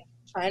just like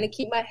trying to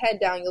keep my head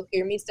down. You'll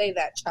hear me say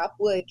that: chop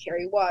wood,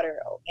 carry water,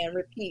 and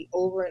repeat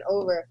over and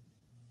over.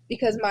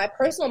 Because my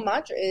personal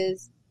mantra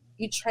is,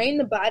 you train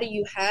the body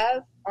you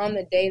have on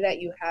the day that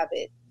you have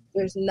it.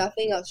 There's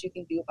nothing else you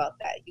can do about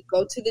that. You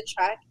go to the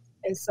track,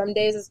 and some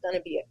days it's going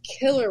to be a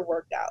killer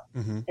workout.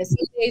 Mm-hmm. And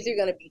some days you're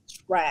going to be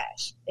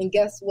trash. And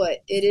guess what?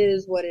 It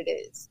is what it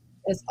is.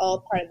 It's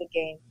all part of the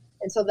game.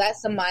 And so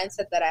that's the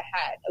mindset that I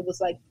had. It was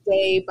like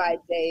day by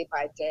day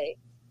by day.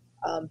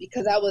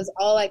 Because that was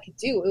all I could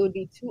do. It would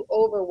be too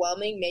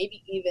overwhelming,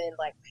 maybe even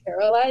like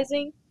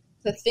paralyzing,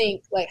 to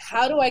think, like,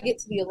 how do I get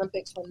to the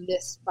Olympics from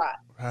this spot?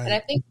 Right. And I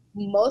think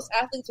most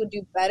athletes would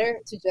do better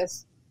to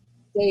just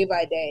day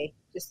by day,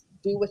 just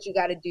do what you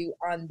got to do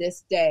on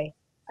this day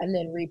and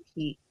then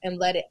repeat and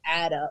let it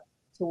add up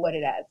to what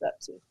it adds up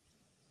to.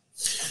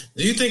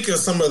 Do you think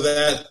some of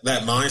that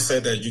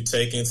mindset that you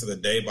take into the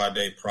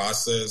day-by-day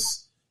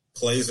process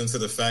plays into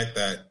the fact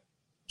that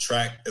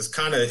track is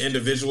kind of an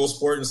individual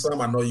sport in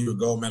some? I know you were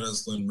gold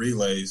medalist in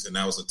relays, and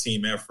that was a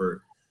team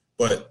effort.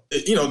 But,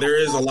 there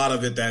is a lot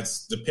of it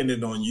that's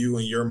dependent on you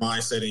and your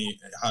mindset and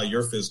how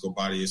your physical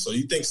body is. So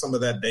you think some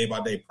of that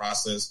day-by-day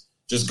process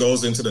just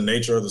goes into the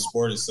nature of the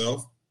sport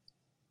itself?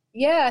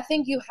 Yeah, I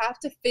think you have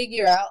to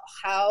figure out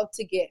how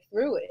to get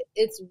through it.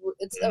 It's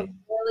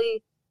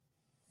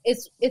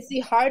the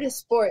hardest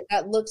sport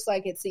that looks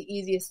like it's the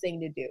easiest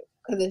thing to do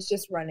because it's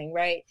just running,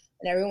 right?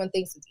 And everyone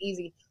thinks it's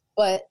easy.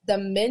 But the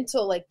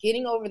mental, like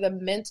getting over the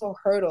mental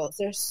hurdles,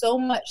 there's so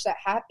much that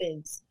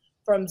happens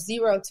from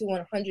 0 to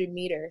 100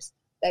 meters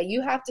that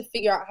you have to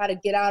figure out how to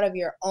get out of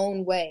your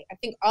own way. I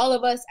think all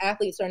of us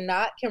athletes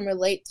can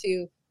relate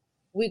to,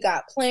 we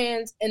got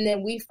plans and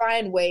then we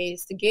find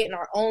ways to get in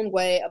our own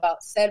way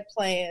about said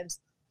plans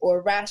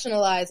or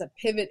rationalize a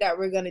pivot that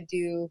we're going to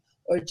do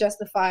or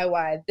justify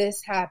why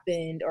this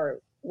happened or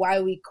why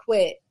we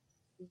quit.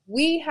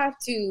 We have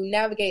to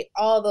navigate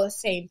all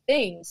those same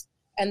things,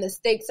 and the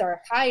stakes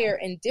are higher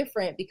and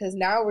different because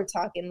now we're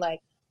talking like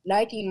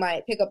Nike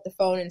might pick up the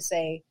phone and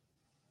say,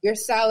 your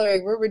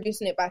salary, we're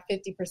reducing it by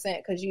 50%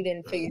 because you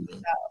didn't figure this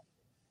out.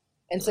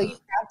 And so you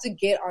have to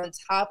get on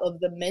top of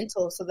the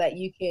mental so that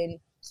you can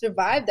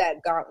survive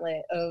that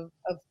gauntlet of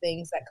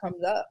things that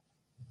comes up.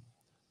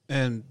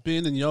 And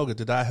being in yoga,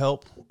 did that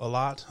help a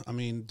lot? I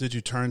mean, did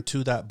you turn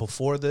to that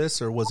before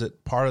this, or was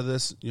it part of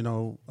this,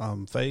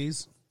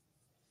 phase?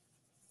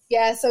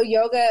 Yeah, so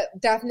yoga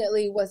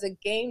definitely was a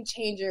game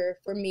changer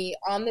for me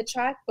on the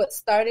track, but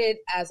started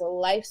as a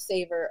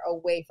lifesaver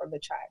away from the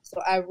track. So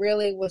I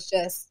really was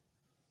just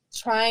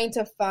trying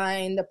to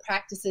find the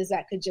practices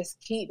that could just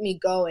keep me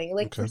going.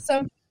 Like for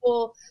some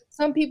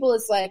people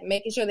it's like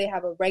making sure they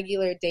have a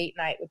regular date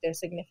night with their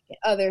significant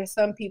other.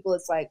 Some people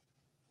it's like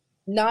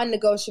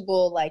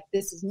non-negotiable, like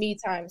this is me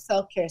time,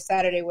 self-care,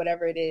 Saturday,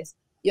 whatever it is.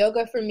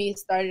 Yoga for me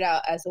started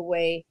out as a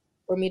way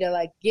for me to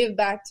like give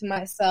back to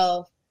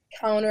myself,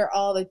 counter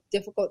all the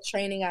difficult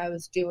training I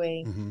was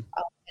doing, and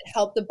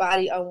help the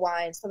body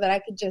unwind so that I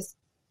could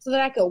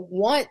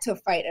want to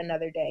fight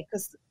another day.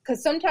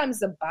 Because sometimes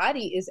the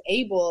body is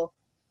able,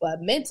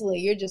 but mentally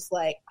you're just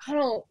like,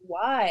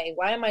 why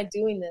am I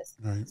doing this?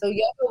 Right. So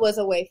yoga was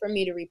a way for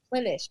me to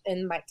replenish.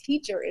 And my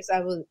teachers,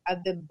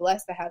 I've been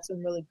blessed to have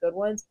some really good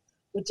ones,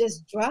 would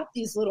just drop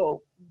these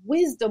little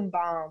wisdom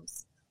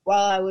bombs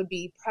while I would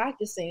be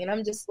practicing. And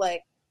I'm just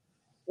like,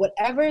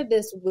 whatever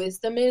this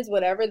wisdom is,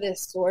 whatever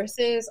this source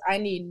is, I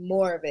need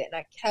more of it. And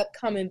I kept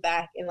coming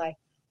back and like,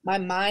 my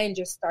mind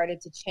just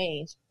started to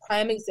change.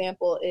 Prime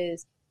example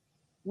is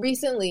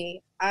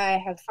recently I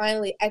have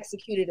finally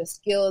executed a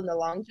skill in the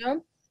long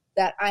jump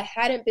that I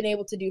hadn't been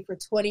able to do for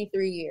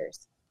 23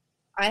 years.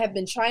 I have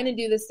been trying to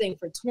do this thing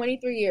for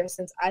 23 years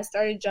since I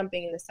started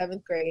jumping in the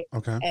 7th grade.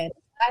 Okay. And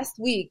last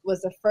week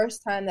was the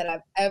first time that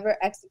I've ever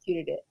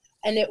executed it.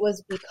 And it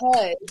was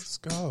because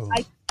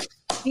I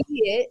see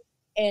it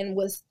and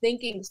was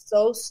thinking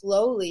so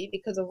slowly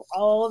because of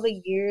all the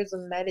years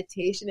of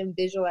meditation and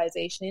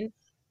visualization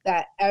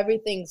that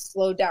everything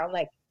slowed down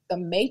like the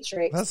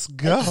Matrix. Let's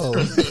go.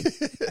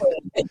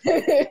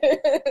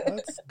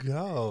 Let's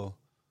go.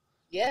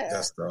 Yeah.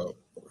 That's dope.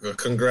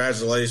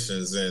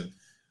 Congratulations. And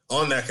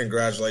on that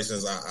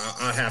congratulations,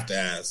 I have to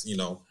ask,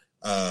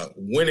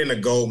 winning a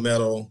gold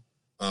medal,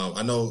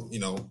 I know,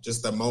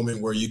 just that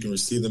moment where you can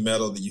receive the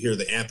medal, that you hear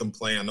the anthem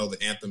playing. I know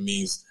the anthem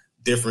means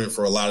different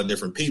for a lot of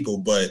different people,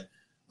 but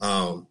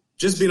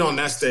just being on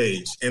that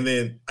stage. And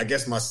then I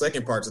guess my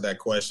second part to that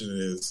question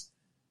is,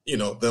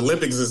 the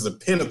Olympics is the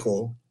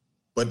pinnacle,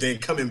 but then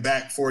coming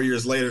back 4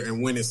 years later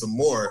and winning some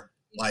more,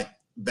 like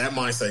that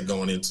mindset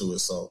going into it.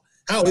 So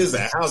how is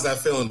that? How's that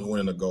feeling to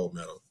win a gold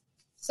medal?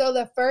 So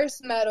the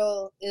first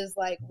medal is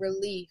like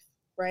relief,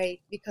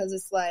 right? Because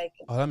it's like,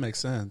 oh, that makes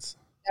sense.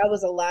 That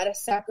was a lot of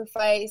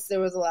sacrifice. There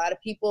was a lot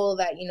of people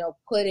that,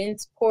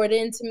 poured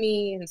into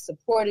me and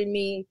supported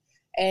me.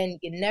 And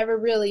you never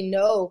really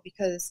know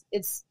because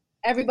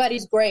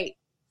everybody's great.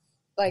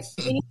 Like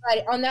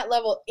anybody on that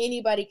level,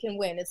 anybody can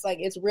win. It's like,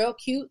 it's real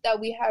cute that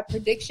we have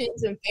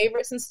predictions and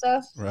favorites and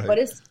stuff, right. But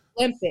it's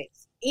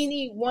Olympics.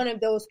 Any one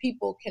of those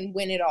people can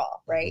win it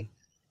all, right?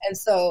 Mm-hmm. And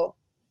so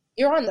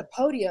you're on the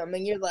podium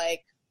and you're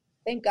like,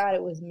 thank God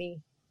it was me.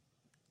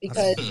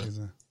 Because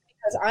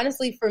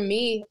honestly, for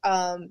me,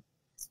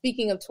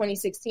 speaking of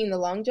 2016, the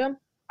long jump,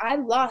 I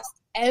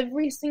lost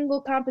every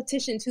single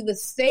competition to the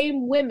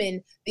same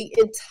women the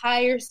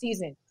entire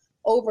season.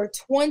 Over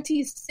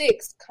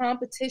 26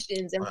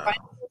 competitions and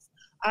finals,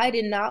 I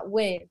did not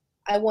win.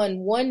 I won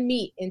one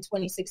meet in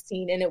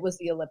 2016, and it was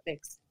the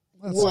Olympics.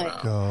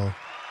 Let's go.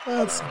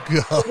 Let's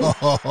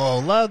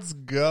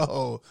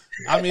go.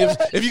 I mean,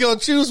 if you're going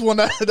to choose one,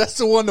 that's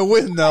the one to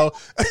win, though.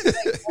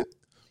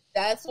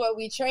 That's what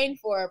we train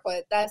for,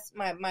 but that's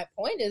my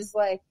point is,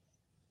 like,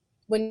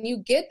 when you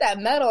get that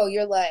medal,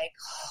 you're like,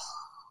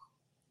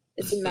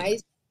 it's a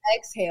nice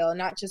exhale,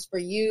 not just for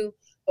you,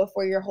 but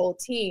for your whole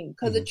team.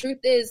 Because the truth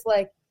is,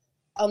 like,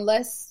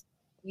 unless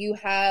you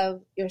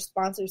have your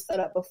sponsors set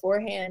up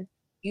beforehand,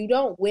 you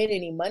don't win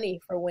any money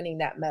for winning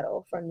that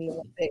medal from the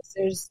Olympics.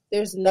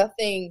 There's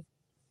nothing,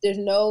 there's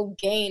no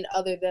gain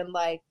other than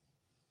like,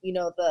 you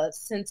know, the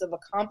sense of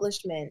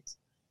accomplishment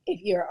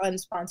if you're an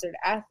unsponsored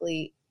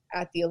athlete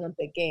at the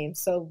Olympic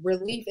Games. So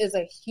relief is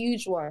a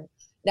huge one.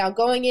 Now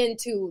going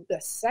into the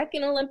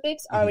second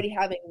Olympics, already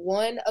having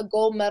won a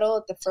gold medal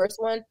at the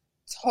first one,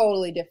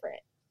 totally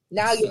different.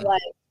 Now you're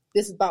like,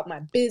 this is about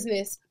my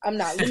business. I'm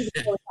not leaving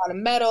without a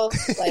medal.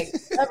 Like,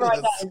 whatever I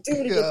got to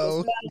do to get this medal,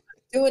 I'm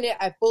doing it.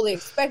 I fully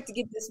expect to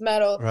get this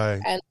medal. Right.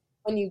 And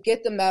when you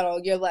get the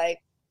medal, you're like,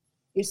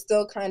 you're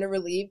still kind of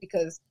relieved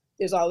because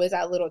there's always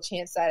that little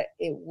chance that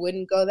it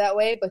wouldn't go that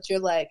way. But you're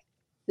like,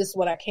 this is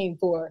what I came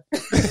for.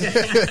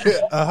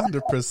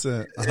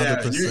 100%.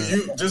 Yeah,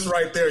 you just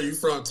right there, you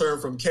turn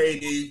from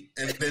KD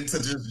and then to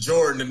just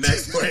Jordan the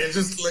next play and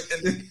just look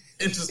and then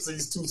in just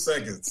these 2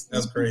 seconds.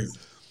 That's crazy.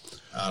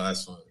 Oh,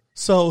 that's funny.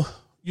 So,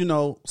 you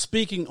know,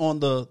 speaking on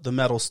the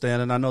medal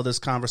stand, and I know this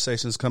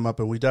conversation's come up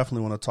and we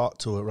definitely want to talk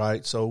to it,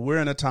 right? So we're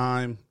in a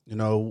time, you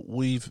know,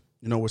 we're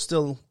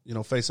still, you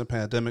know, facing a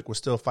pandemic. We're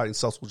still fighting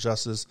social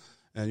justice.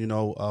 And, you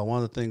know,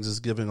 one of the things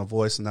is giving a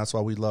voice, and that's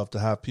why we love to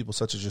have people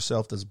such as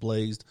yourself that's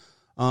blazed.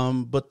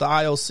 But the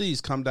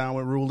IOC's come down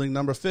with ruling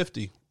number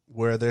 50,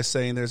 where they're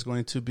saying there's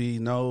going to be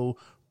no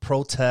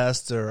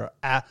protests or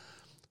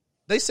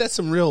they said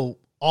some real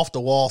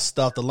off-the-wall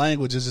stuff. The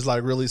language is just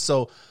like really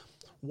so.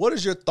 What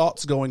is your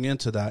thoughts going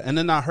into that? And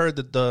then I heard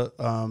that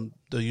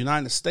the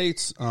United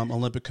States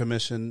Olympic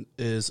Commission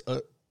is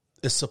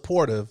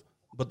supportive,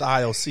 but the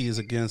IOC is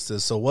against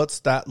this. So what's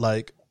that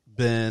like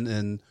been,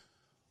 and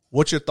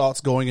what's your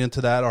thoughts going into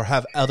that, or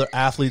have other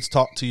athletes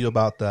talk to you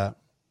about that?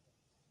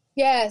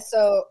 Yeah,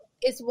 so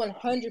it's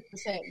 100%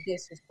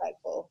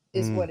 disrespectful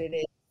is what it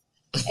is.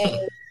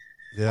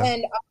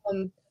 And,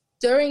 and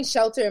during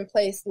shelter in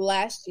place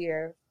last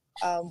year,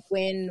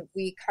 when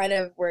we kind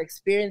of were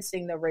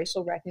experiencing the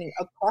racial reckoning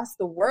across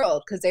the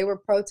world, because they were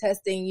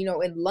protesting, you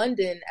know, in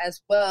London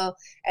as well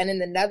and in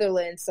the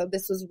Netherlands. So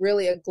this was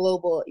really a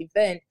global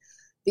event.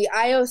 The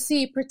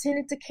IOC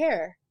pretended to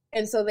care.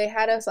 And so they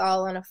had us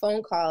all on a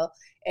phone call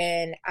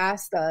and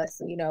asked us,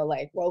 you know,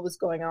 like what was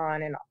going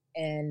on.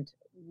 And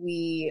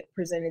we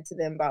presented to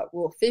them about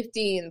Rule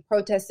 50 and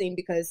protesting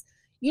because,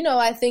 you know,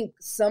 I think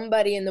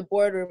somebody in the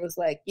boardroom was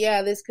like,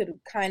 yeah, this could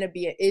kind of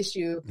be an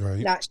issue. Right.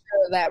 Not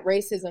sure that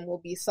racism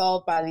will be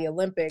solved by the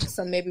Olympics.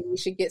 So maybe we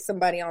should get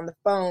somebody on the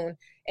phone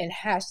and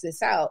hash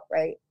this out.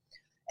 Right.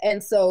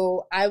 And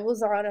so I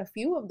was on a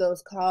few of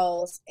those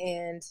calls,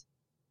 and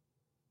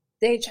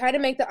they tried to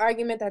make the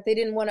argument that they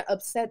didn't want to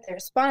upset their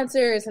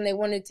sponsors and they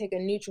wanted to take a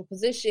neutral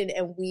position.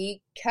 And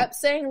we kept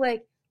saying,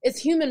 like, it's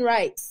human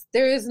rights.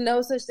 There is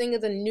no such thing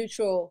as a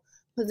neutral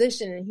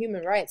position in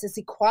human rights. It's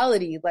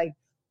equality. Like,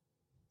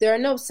 there are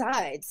no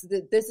sides.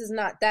 This is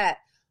not that.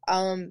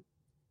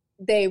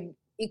 They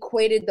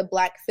equated the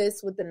black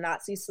fist with the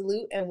Nazi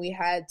salute, and we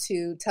had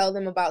to tell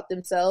them about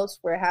themselves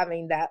for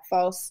having that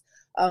false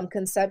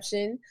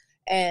conception.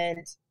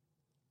 And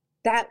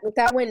that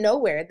went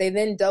nowhere. They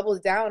then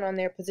doubled down on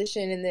their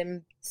position and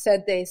then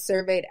said they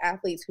surveyed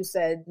athletes who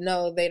said,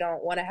 no, they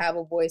don't want to have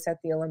a voice at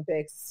the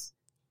Olympics.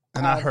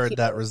 And I heard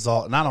that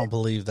result, and I don't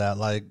believe that.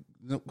 Like,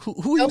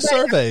 who you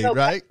surveyed,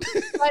 right?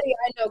 Somebody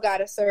I know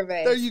got a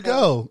survey. There you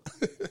go.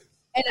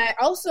 And I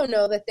also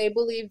know that they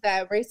believe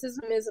that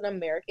racism is an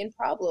American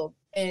problem,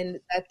 and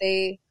that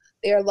they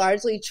are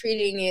largely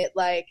treating it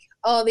like,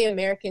 oh, the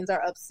Americans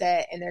are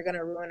upset and they're going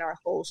to ruin our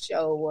whole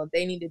show. Well,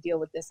 they need to deal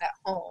with this at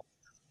home.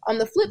 On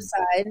the flip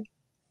side,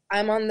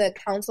 I'm on the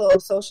Council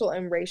of Social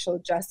and Racial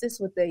Justice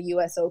with the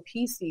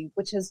USOPC,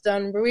 which has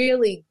done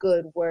really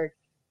good work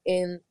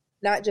in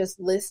not just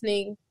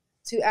listening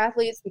to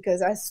athletes,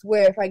 because I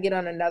swear if I get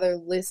on another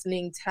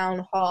listening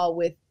town hall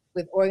with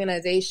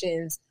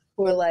organizations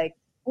who are like,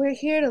 we're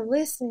here to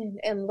listen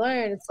and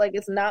learn. It's like,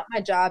 it's not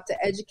my job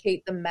to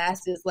educate the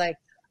masses. Like,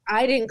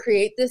 I didn't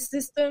create this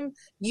system.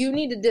 You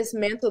need to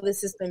dismantle the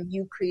system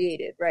you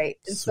created, right?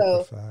 And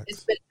so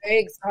it's been very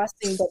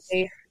exhausting, but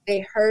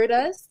they heard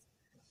us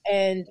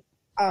and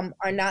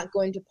are not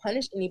going to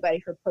punish anybody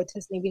for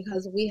protesting,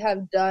 because we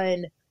have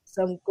done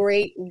some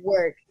great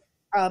work,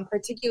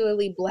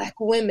 particularly Black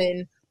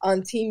women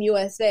on Team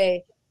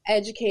USA,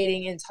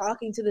 educating and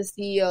talking to the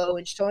CEO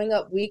and showing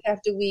up week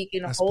after week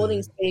and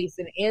holding space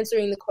and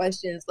answering the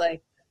questions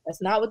like,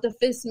 that's not what the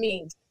fist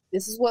means.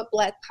 This is what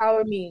Black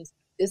power means.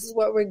 This is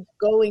what we're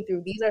going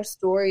through. These are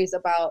stories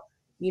about,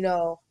 you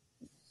know,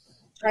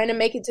 trying to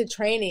make it to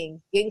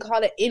training, getting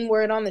called an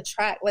N-word on the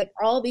track, like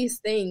all these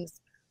things.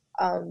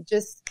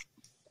 Just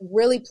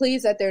really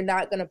pleased that they're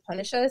not going to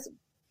punish us.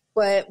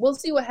 But we'll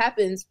see what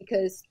happens,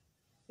 because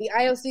the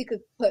IOC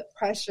could put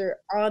pressure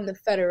on the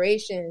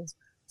federations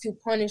to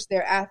punish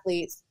their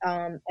athletes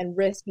and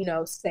risk, you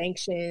know,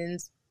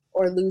 sanctions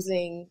or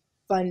losing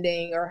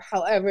funding or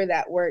however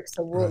that works.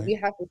 So we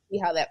have to see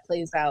how that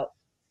plays out.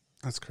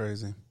 That's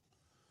crazy.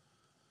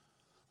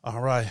 All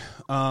right.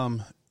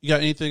 You got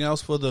anything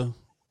else for the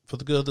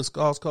good of this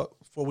cause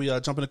before we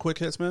jump into quick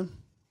hits, man?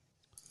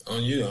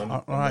 On you. I'm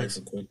All right. make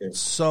some quick hits.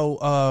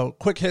 So,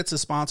 Quick Hits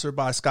is sponsored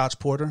by Scotch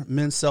Porter,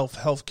 Men's Self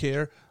Health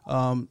Care.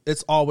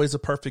 It's always a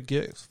perfect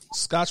gift.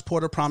 Scotch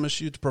Porter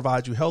promise you to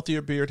provide you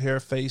healthier beard, hair,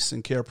 face,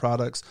 and care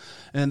products,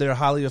 and they're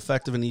highly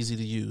effective and easy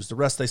to use. The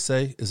rest, they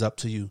say, is up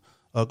to you.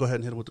 Go ahead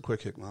and hit it with the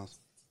quick hit, Miles.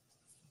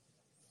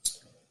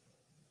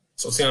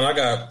 So, Tiana, I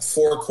got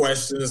 4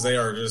 questions. They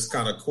are just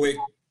kind of quick,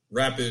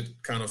 rapid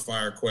kind of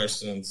fire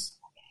questions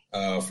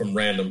from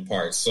random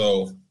parts.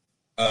 So,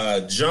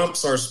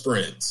 jumps or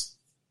sprints?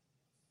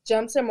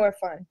 Jumps are more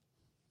fun.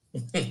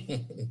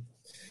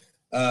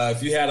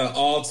 If you had an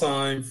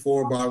all-time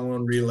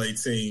 4x1 relay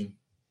team,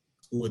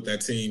 who would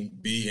that team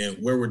be, and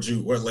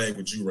what leg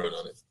would you run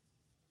on it?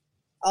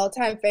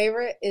 All-time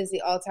favorite is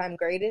the all-time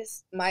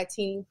greatest. My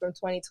team from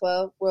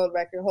 2012, world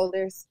record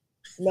holders.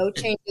 No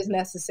changes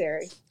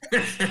necessary.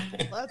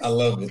 I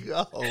love it.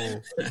 Go.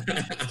 I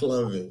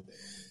love it.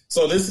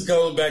 So this is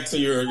going back to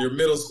your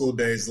middle school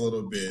days a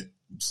little bit.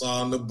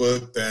 Saw in the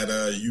book that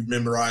you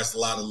memorized a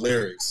lot of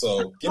lyrics.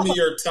 So give me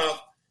your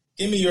top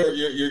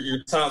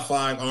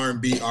 5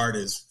 R&B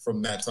artists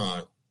from that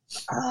time.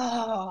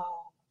 Oh,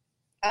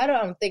 I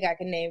don't think I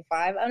can name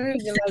 5. I don't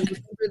even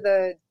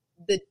remember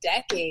the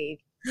decade.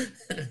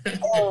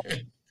 Oh,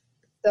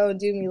 don't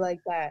do me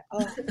like that.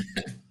 Oh.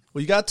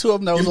 Well, you got 2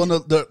 of them that was on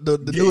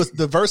the newest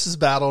versus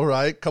battle,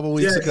 right? A couple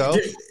weeks ago.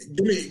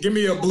 Give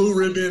me a blue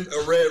ribbon,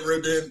 a red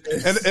ribbon,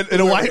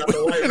 and a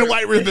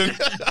white ribbon.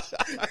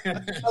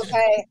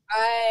 Okay,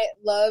 I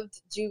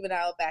loved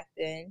Juvenile back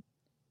then,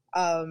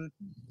 and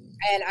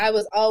I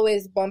was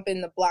always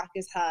bumping The Block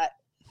Is Hot.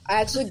 I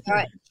actually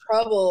got in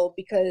trouble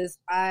because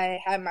I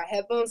had my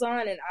headphones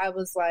on and I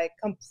was like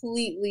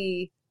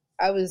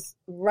I was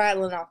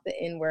rattling off the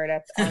N-word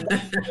at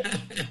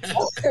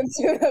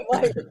the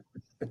like.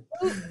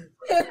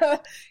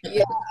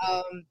 Yeah,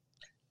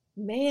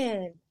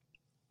 man,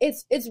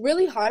 it's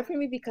really hard for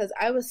me because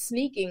I was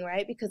sneaking,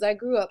 right? Because I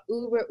grew up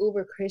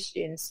uber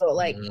Christian, so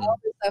like all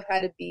this stuff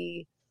had to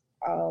be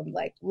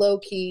like low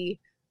key.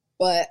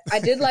 But I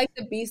did like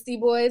the Beastie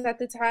Boys at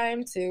the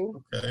time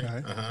too.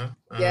 Okay.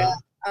 Yeah.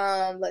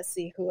 Let's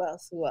see who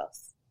else.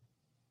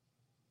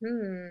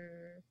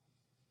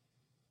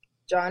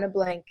 Drawing a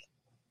blank.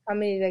 How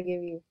many did I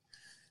give you?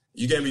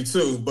 You gave me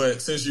 2,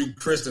 but since you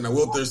Christian, I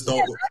will just throw.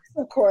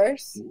 Of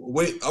course.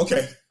 Wait.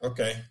 Okay.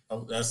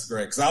 Oh, that's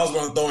great. Because I was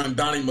going to throw in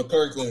Donnie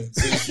McKirkland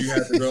since you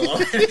had to go.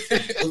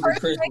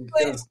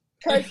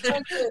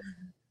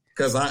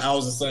 Because I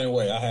was the same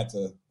way. I had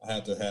to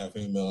have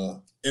him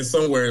in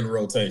somewhere in the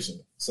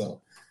rotation.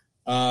 So,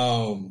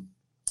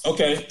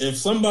 okay. If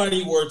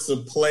somebody were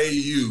to play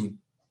you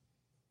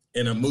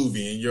in a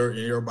movie, in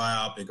your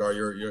biopic or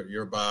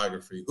your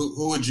biography,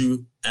 who would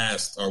you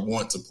ask or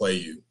want to play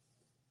you?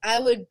 I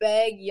would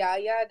beg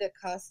Yaya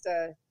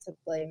DaCosta to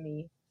play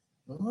me.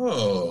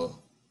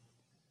 Oh,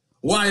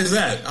 why is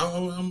that?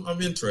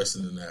 I'm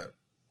interested in that.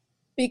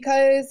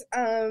 Because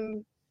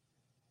I'm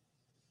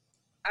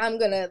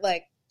gonna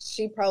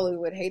she probably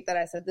would hate that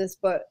I said this,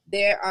 but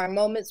there are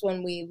moments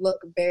when we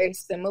look very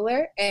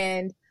similar,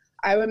 and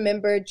I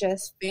remember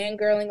just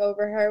fangirling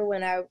over her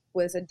when I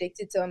was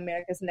addicted to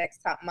America's Next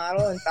Top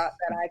Model and thought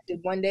that I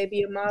could one day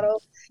be a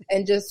model,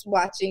 and just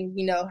watching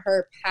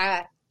her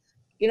path.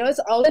 It's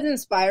always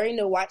inspiring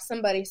to watch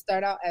somebody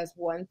start out as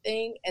one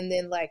thing and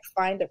then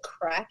find a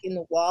crack in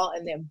the wall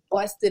and then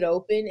bust it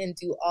open and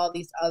do all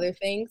these other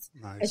things.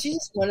 Nice. And she's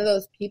just one of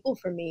those people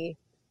for me.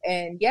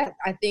 And yeah,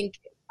 I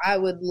think I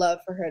would love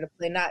for her to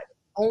play, not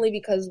only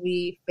because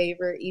we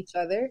favor each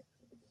other,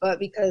 but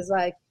because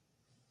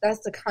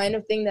that's the kind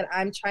of thing that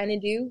I'm trying to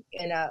do.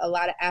 And a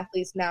lot of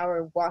athletes now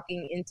are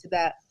walking into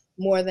that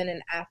more than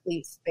an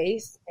athlete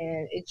space.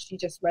 And she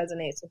just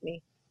resonates with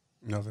me.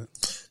 Love it.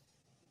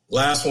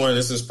 Last one.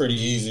 This is pretty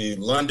easy.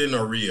 London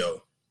or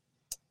Rio?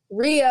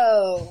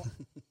 Rio.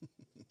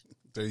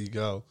 There you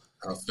go.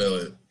 I feel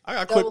it.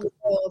 I got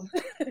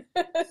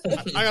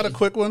a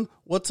quick one.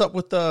 What's up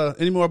with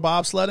any more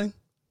bobsledding?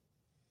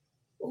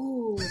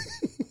 Ooh.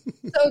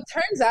 So it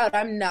turns out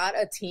I'm not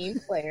a team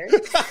player.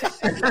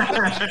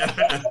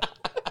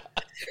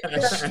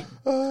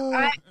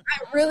 I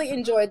really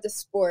enjoyed the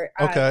sport.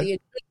 Okay. The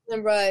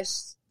adrenaline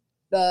rush,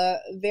 the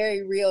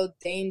very real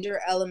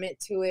danger element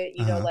to it.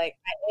 I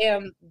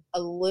am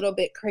a little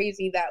bit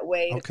crazy that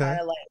way to kind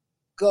of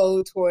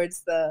go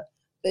towards the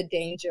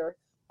danger.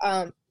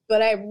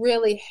 But I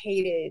really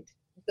hated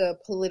the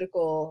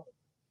political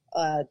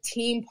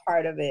team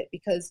part of it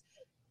because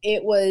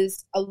it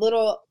was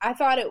I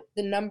thought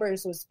the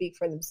numbers would speak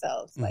for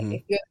themselves. Mm-hmm.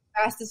 If you're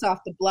the fastest off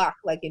the block,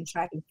 like in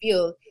track and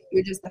field,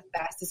 you're just the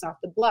fastest off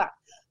the block.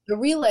 The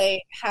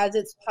relay has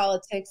its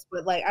politics,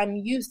 but I'm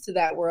used to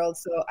that world,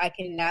 so I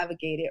can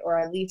navigate it or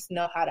at least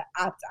know how to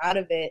opt out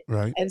of it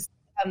and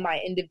have my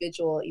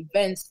individual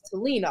events to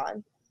lean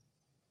on.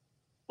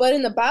 But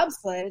in the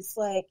bobsled, it's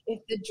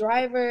if the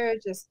driver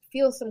just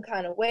feels some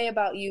kind of way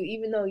about you,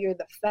 even though you're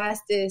the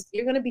fastest,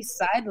 you're going to be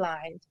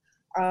sidelined.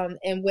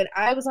 And when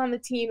I was on the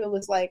team, it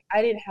was I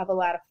didn't have a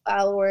lot of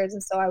followers,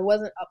 and so I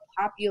wasn't a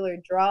popular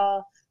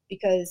draw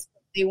because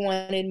they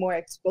wanted more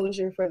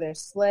exposure for their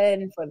sled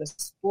and for the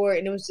sport.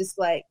 And it was just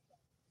like,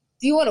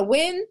 do you want to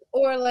win,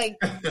 or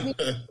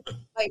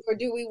or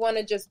do we want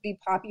to just be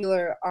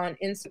popular on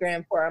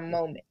Instagram for a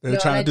moment? They were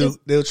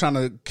trying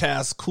to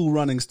cast Cool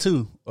Runnings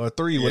 2 or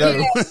 3, whatever.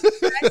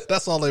 Yeah.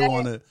 That's all they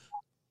wanted.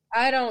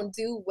 I don't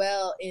do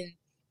well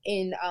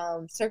in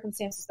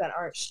circumstances that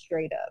aren't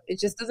straight up. It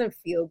just doesn't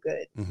feel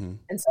good. Mm-hmm.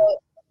 And so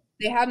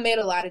they have made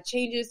a lot of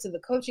changes to the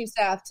coaching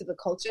staff, to the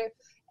culture,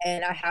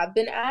 and I have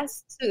been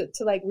asked to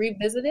like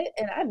revisit it,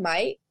 and I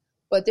might.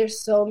 But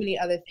there's so many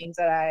other things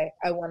that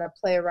I want to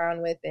play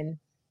around with and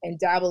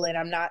dabble in.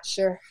 I'm not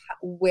sure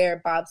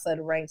where bobsled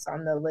ranks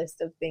on the list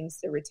of things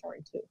to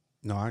return to.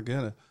 No, I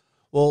get it.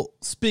 Well,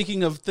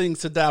 speaking of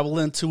things to dabble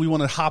into, we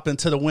want to hop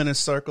into the Winner's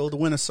Circle. The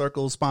Winner's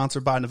Circle is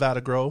sponsored by Nevada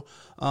Grow.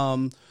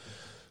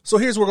 So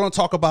here's what we're going to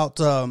talk about,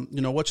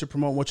 what you're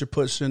promoting, what you're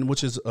pushing,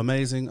 which is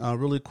amazing.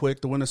 Really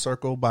quick, the Winner's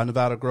Circle by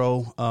Nevada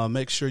Grow.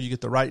 Make sure you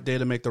get the right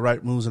data, make the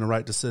right moves and the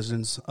right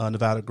decisions.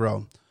 Nevada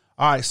Grow.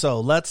 All right, so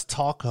let's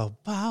talk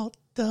about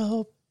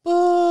the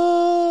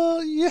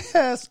book.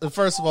 Yes. And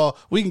first of all,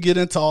 we can get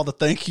into all the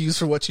thank yous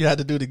for what you had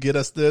to do to get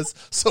us this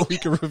so we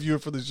can review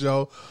it for the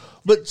show.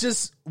 But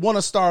just want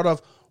to start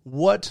off,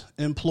 what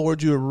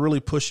implored you or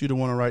really pushed you to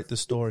want to write this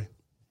story?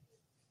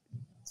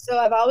 So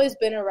I've always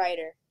been a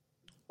writer,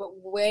 but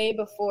way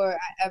before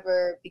I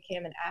ever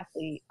became an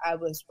athlete, I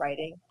was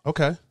writing.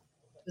 Okay.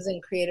 I was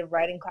in creative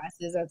writing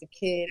classes as a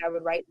kid. I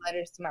would write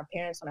letters to my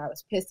parents when I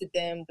was pissed at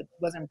them, but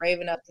wasn't brave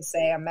enough to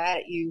say I'm mad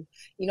at you.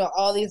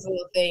 All these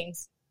little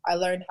things. I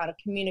learned how to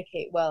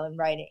communicate well in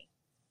writing.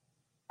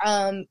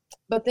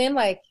 But then,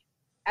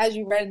 as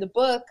you read the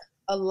book,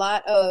 a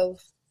lot of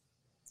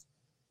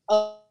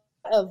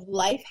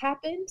life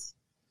happened,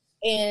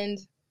 and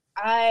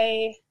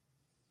I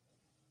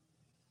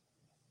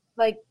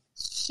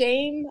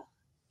shame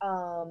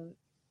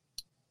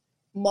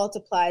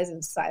multiplies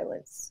in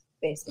silence,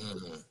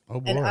 basically. Oh,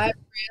 boy. And I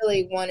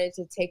really wanted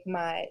to take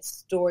my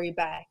story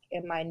back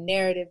and my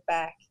narrative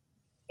back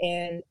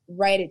and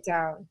write it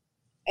down.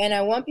 And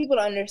I want people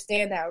to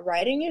understand that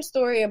writing your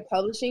story and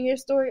publishing your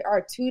story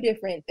are two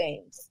different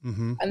things.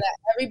 Mm-hmm. And that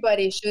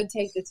everybody should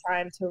take the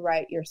time to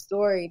write your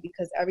story,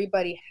 because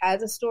everybody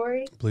has a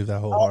story. I believe that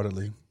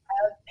wholeheartedly.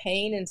 Have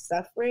pain and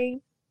suffering,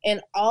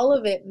 and all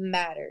of it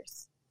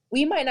matters.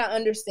 We might not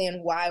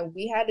understand why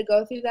we had to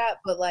go through that,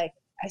 but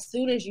as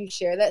soon as you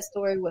share that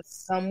story with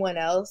someone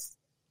else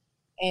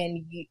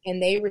and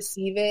they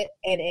receive it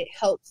and it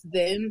helps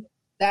them,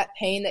 that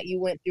pain that you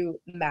went through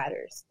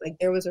matters.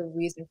 There was a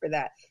reason for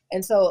that.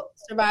 And so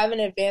Survive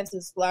and Advance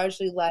is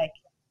largely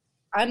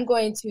I'm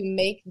going to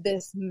make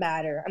this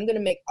matter. I'm going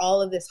to make all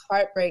of this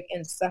heartbreak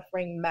and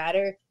suffering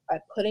matter by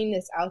putting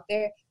this out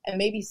there. And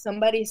maybe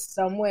somebody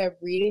somewhere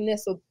reading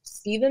this will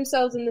see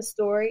themselves in the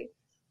story,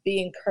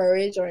 be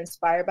encouraged or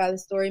inspired by the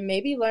story,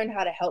 maybe learn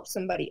how to help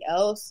somebody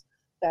else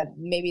that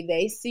maybe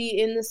they see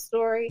in the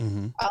story.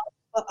 Mm-hmm.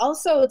 But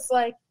also it's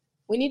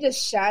we need to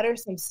shatter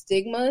some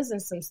stigmas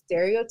and some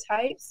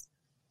stereotypes.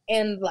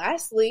 And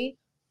lastly,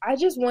 I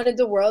just wanted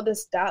the world to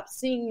stop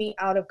seeing me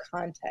out of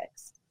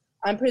context.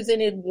 I'm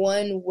presented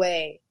one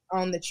way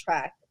on the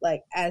track,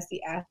 as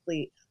the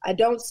athlete. I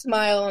don't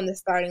smile on the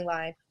starting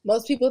line.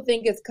 Most people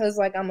think it's because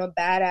I'm a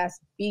badass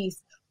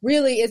beast.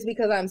 Really, it's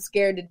because I'm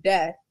scared to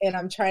death and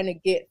I'm trying to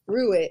get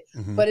through it.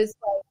 Mm-hmm. But it's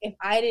if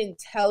I didn't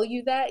tell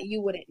you that,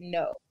 you wouldn't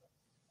know.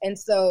 And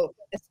so,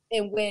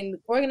 and when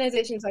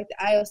organizations like the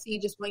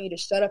IOC just want you to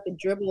shut up and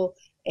dribble,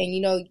 and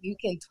you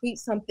can tweet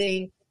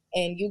something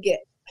and you get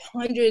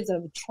hundreds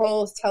of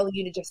trolls telling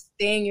you to just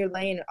stay in your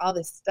lane and all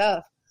this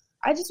stuff,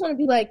 I just want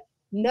to be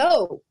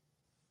no,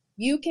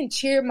 you can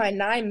cheer my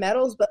 9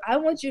 medals, but I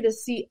want you to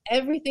see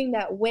everything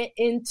that went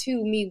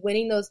into me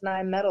winning those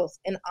 9 medals.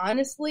 And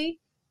honestly,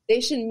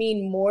 they should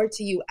mean more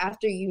to you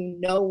after you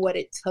know what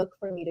it took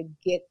for me to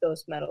get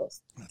those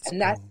medals.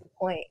 That's the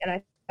point.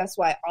 And that's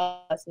why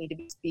all of us need to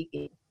be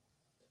speaking.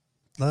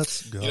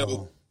 Let's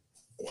go.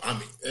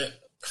 I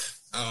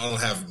don't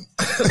have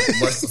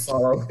much to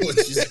follow what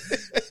you said,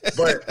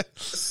 but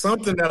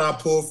something that I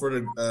pulled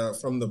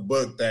from the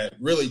book that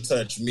really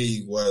touched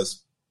me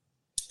was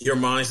your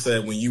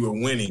mindset when you were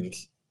winning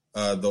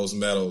those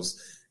medals.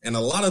 And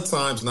a lot of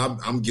times, and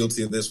I'm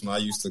guilty of this when I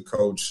used to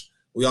coach,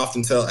 we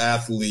often tell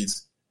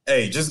athletes,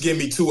 hey, just give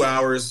me 2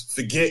 hours,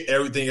 forget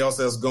everything else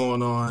that's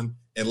going on,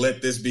 and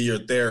let this be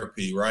your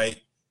therapy, right?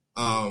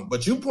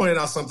 But you pointed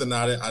out something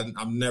that I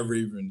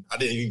didn't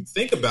even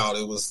think about.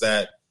 It was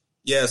that,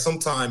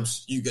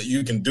 sometimes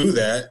you can do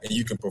that and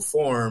you can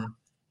perform,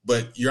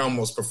 but you're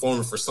almost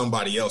performing for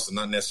somebody else and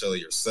not necessarily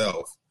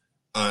yourself.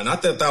 And I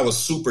thought that was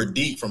super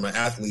deep from an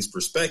athlete's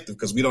perspective,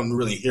 because we don't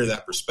really hear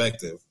that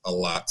perspective a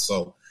lot.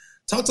 So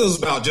talk to us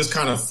about just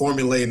kind of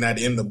formulating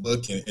that in the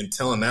book and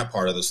telling that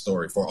part of the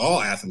story for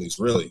all athletes,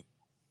 really.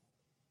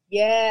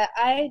 Yeah,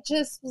 I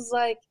just was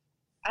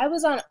I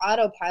was on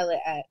autopilot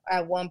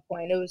at one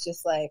point. It was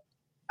just I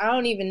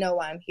don't even know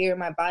why I'm here.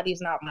 My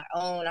body's not my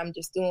own. I'm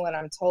just doing what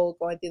I'm told,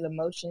 going through the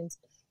motions.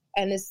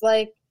 And it's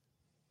I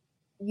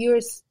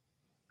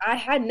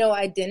had no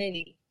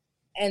identity.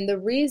 And the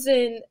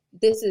reason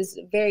this is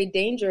very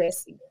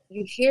dangerous,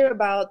 you hear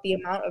about the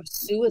amount of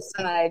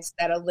suicides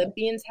that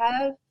Olympians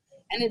have,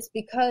 and it's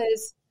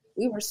because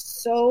we were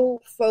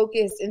so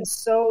focused and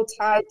so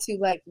tied to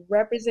like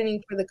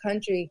representing for the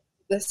country,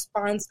 the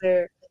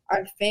sponsor,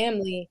 our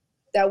family,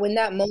 that when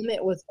that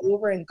moment was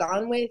over and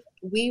gone with,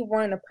 we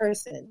weren't a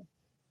person.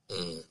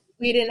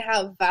 We didn't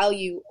have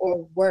value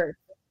or worth.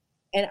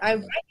 And I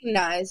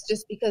recognized,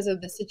 just because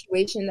of the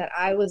situation that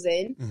I was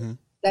in,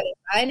 that if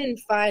I didn't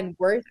find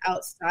worth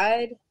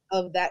outside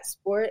of that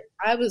sport,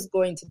 I was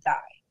going to die,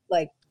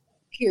 like,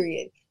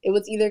 period. It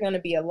was either going to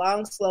be a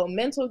long, slow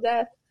mental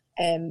death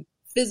and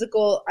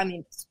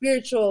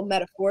spiritual,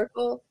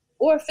 metaphorical,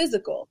 or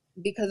physical,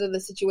 because of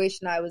the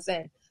situation I was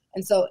in.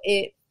 And so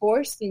it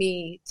forced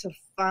me to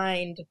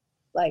find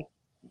like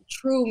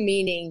true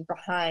meaning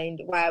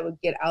behind why I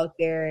would get out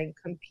there and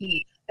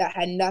compete that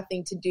had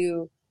nothing to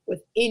do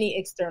with any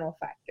external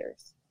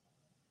factors.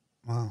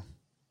 Wow.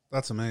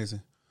 That's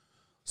amazing.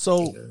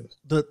 So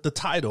the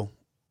title,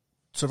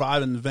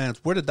 Survive in Advance,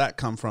 where did that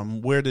come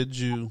from? Where did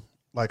you,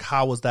 like,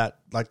 how was that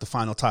like the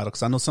final title?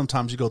 Because I know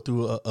sometimes you go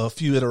through a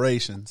few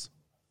iterations.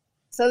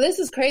 So this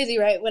is crazy,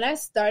 right? When I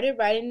started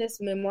writing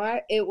this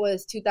memoir, it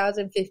was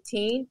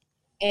 2015,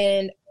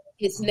 and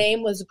its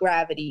name was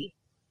Gravity.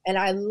 And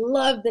I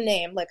loved the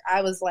name. Like,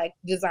 I was like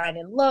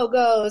designing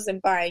logos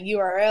and buying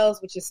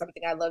URLs, which is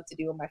something I love to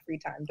do in my free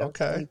time.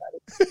 Okay.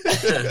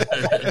 It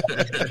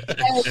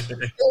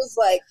was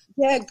like,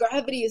 yeah,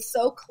 gravity is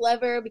so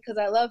clever because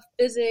I love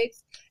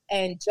physics,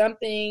 and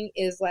jumping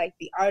is like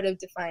the art of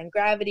defying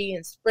gravity,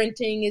 and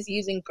sprinting is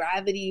using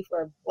gravity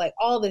for like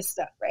all this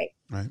stuff, right?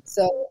 Right.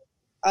 So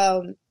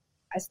I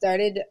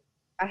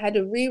had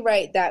to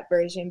rewrite that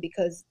version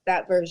because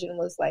that version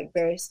was like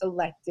very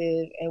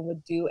selective and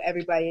would do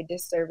everybody a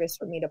disservice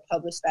for me to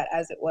publish that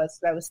as it was.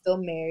 So I was still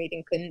married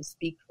and couldn't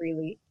speak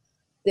freely.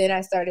 Then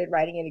I started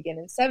writing it again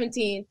in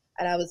 2017,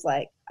 and I was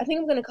like, I think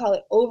I'm going to call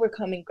it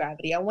Overcoming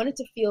Gravity. I wanted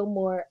to feel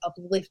more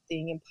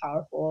uplifting and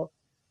powerful.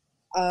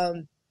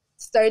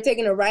 Started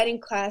taking a writing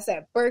class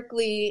at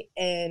Berkeley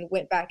and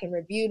went back and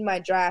reviewed my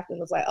draft and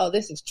was like, oh,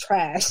 this is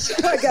trash.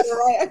 I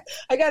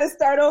gotta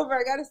start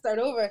over.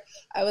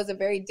 I was a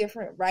very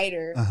different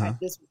writer at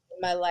this point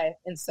in my life.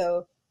 And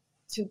so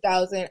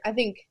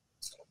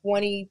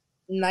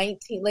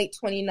 2019, late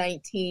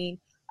 2019,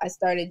 I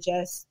started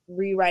just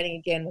rewriting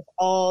again with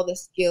all the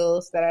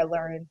skills that I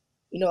learned,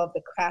 of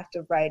the craft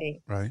of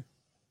writing. Right.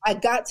 I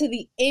got to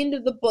the end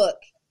of the book,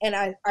 and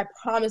I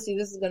promise you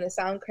this is going to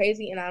sound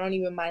crazy, and I don't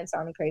even mind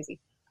sounding crazy.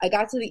 I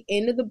got to the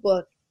end of the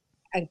book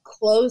and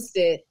closed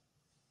it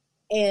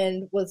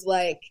and was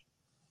like,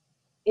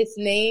 its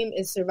name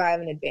is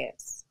Survive in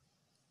Advance.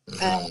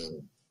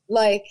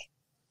 Like,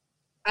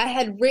 I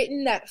had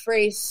written that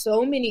phrase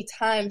so many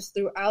times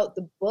throughout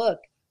the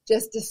book,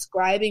 just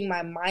describing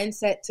my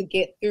mindset to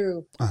get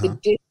through the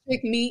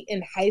district meet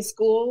in high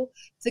school,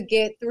 to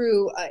get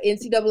through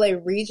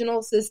NCAA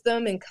regional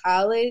system in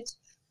college,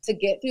 to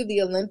get through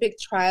the Olympic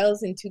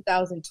trials in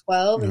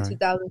 2012 and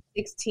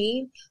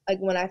 2016. Like,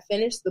 when I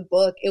finished the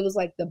book, it was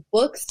like the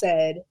book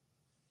said,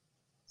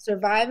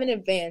 Survive in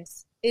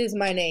Advance is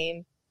my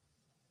name.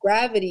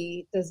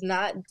 Gravity does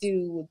not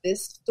do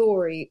this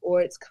story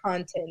or its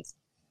contents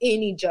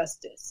any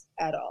justice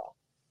at all.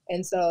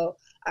 And so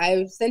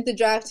I sent the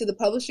draft to the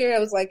publisher. I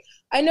was like,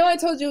 I know I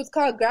told you it's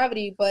called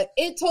Gravity, but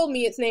it told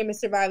me its name is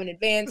Survive in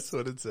Advance. That's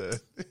what it said.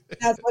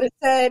 That's what it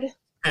said.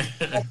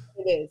 That's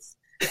what it is.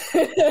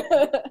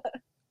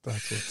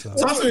 That's what's up.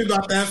 Talk to me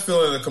about that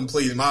feeling of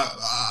complete.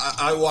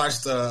 I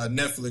watched a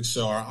Netflix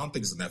show. I don't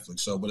think it's a Netflix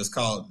show, but it's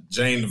called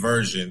Jane the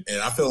Virgin, and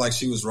I feel like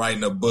she was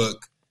writing a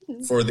book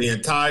for the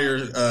entire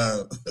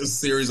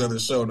series of the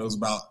show, and it was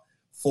about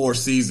 4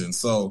 seasons.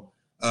 So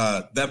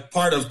that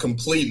part of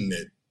completing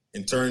it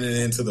and turning it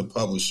into the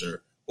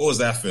publisher, what was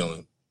that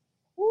feeling?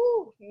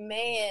 Ooh,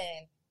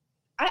 man.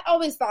 I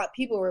always thought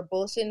people were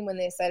bullshitting when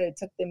they said it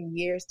took them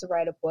years to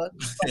write a book.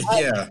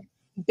 Yeah.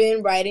 I've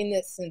been writing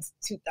this since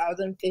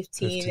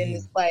 2015, and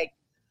it's like,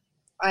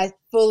 I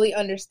fully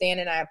understand,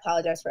 and I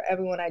apologize for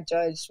everyone I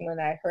judged when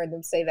I heard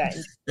them say that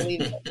and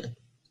believe it.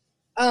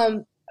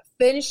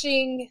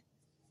 Finishing,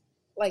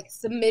 like,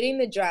 submitting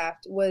the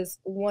draft was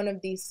one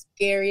of the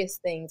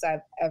scariest things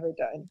I've ever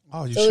done.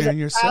 Oh, you're sharing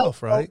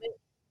yourself, right? Moment.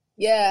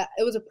 Yeah,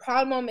 it was a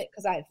proud moment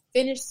because I had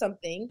finished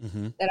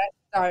something that I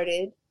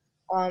started.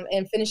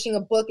 And finishing a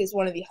book is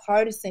one of the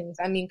hardest things.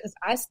 I mean, because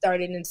I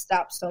started and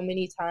stopped so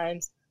many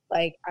times.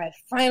 Like, I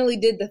finally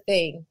did the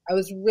thing. I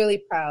was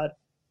really proud.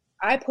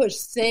 I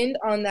pushed send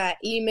on that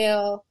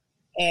email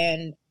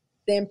and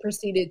then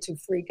proceeded to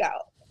freak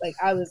out. Like,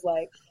 I was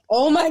like,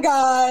 oh my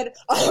God.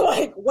 I'm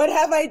like, what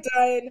have I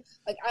done?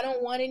 Like, I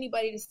don't want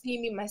anybody to see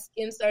me. My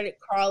skin started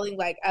crawling.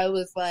 Like, I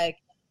was like,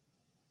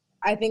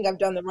 I think I've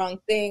done the wrong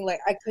thing. Like,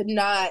 I could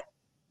not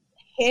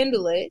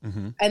handle it.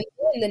 And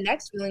then the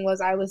next feeling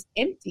was I was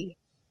empty.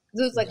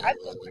 It was like, I've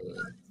been working on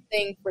this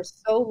thing for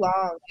so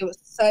long. It was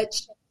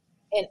such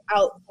an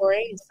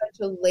outpouring, such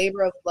a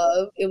labor of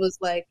love. It was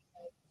like,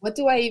 what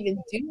do I even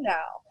do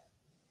now?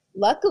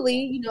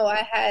 Luckily,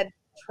 I had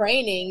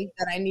training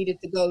that I needed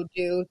to go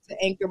do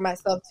to anchor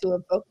myself to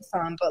and focus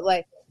on. But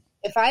like,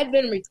 if I had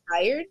been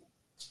retired,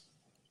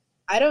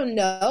 I don't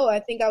know. I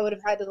think I would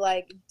have had to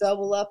like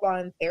double up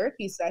on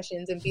therapy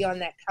sessions and be on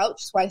that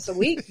couch twice a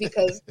week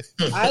because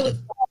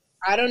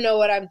I don't know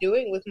what I'm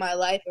doing with my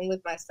life and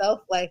with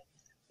myself. Like,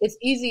 it's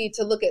easy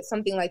to look at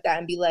something like that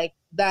and be like,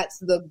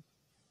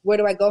 where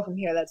do I go from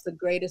here? That's the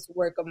greatest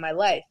work of my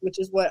life, which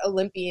is what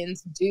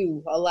Olympians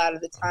do a lot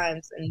of the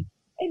times and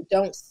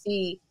don't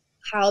see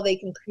how they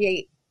can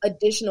create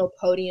additional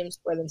podiums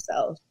for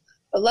themselves.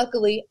 But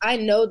luckily, I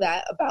know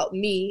that about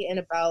me and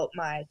about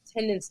my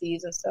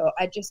tendencies, and so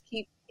I just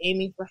keep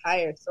aiming for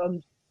higher. So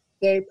I'm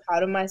very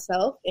proud of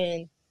myself,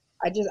 and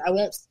I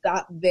won't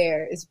stop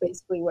there is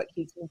basically what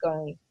keeps me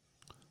going.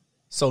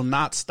 So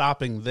not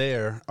stopping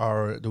there,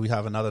 or do we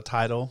have another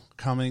title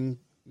coming?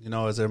 You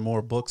know, is there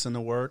more books in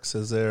the works?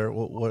 Is there,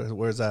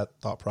 where's that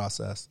thought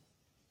process?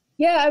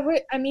 Yeah,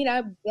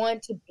 I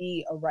want to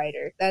be a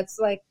writer. That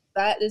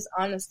is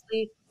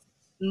honestly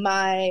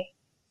my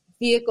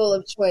vehicle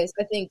of choice.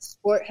 I think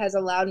sport has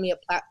allowed me a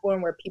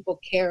platform where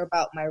people care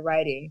about my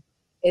writing.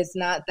 It's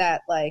not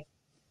that like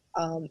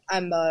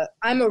I'm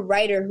a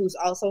writer who's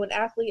also an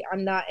athlete.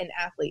 I'm not an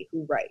athlete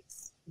who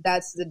writes.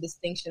 That's the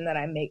distinction that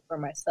I make for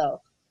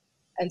myself.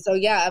 And so,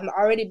 yeah, I've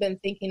already been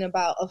thinking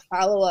about a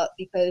follow-up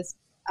because,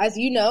 as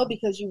you know,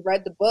 because you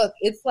read the book,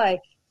 it's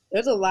like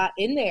there's a lot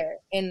in there.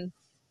 And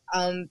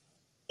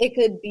it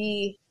could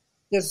be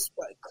just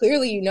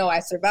clearly, you know, I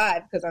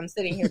survived because I'm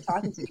sitting here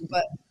talking to you.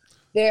 But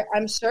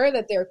I'm sure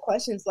that there are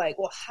questions like,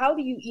 well, how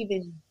do you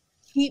even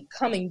keep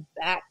coming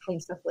back from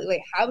stuff?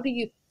 Like,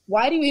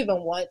 why do you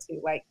even want to?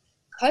 Like,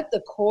 cut the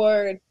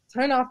cord,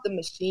 turn off the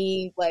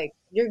machine. Like,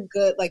 you're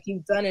good. Like,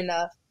 you've done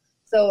enough.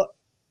 So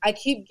I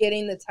keep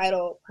getting the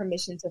title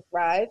Permission to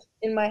Thrive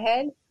in my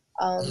head.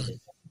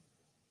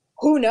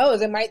 Who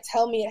knows? It might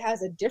tell me it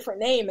has a different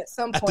name at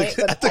some point.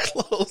 At the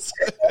close.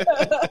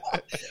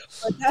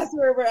 But that's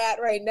where we're at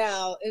right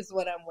now is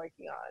what I'm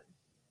working on.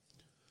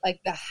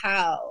 Like the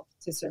how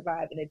to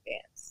survive in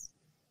advance.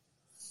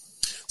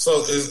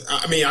 So,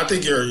 I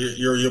think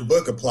your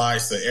book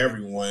applies to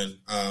everyone,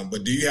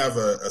 but do you have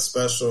a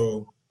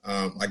special,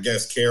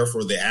 care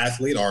for the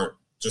athlete or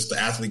just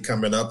the athlete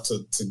coming up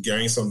to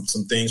gain some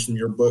things from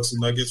your books and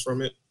nuggets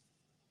from it?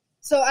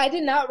 So I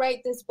did not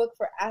write this book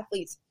for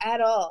athletes at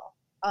all.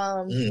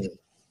 And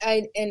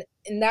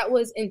that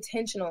was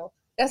intentional.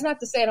 That's not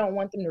to say I don't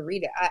want them to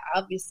read it.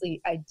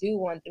 I do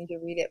want them to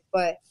read it,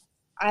 but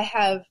I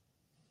have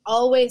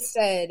always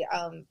said,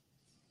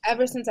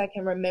 ever since I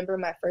can remember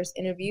my first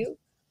interview,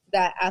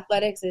 that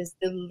athletics is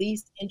the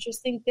least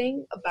interesting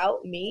thing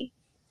about me.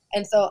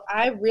 And so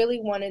I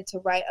really wanted to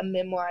write a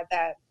memoir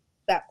that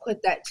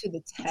put that to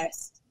the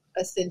test,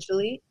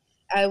 essentially.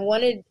 I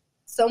wanted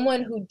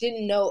someone who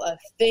didn't know a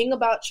thing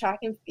about track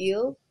and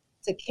field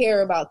to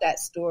care about that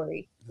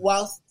story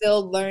while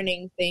still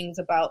learning things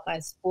about my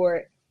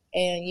sport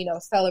and, you know,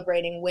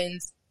 celebrating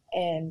wins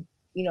and,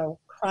 you know,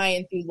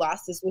 crying through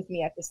losses with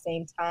me at the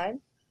same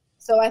time.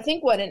 So I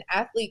think what an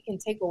athlete can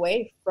take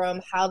away from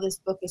how this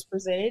book is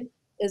presented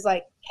is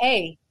like,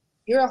 hey,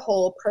 you're a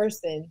whole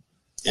person.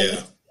 Yeah.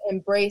 And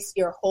embrace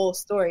your whole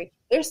story.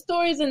 There's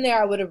stories in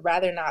there I would have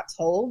rather not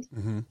told.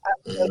 Mm-hmm. I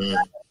would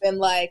have been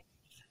like,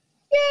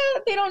 yeah,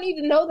 they don't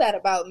need to know that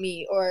about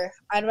me, or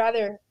I'd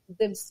rather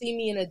them see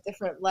me in a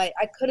different light.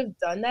 I could have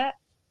done that.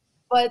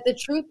 But the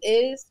truth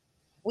is,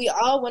 we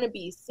all want to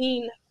be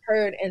seen,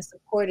 heard, and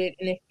supported.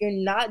 And if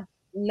you're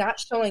not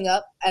showing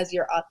up as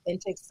your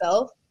authentic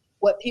self,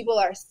 what people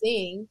are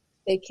seeing,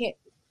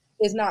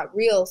 is not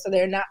real. So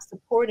they're not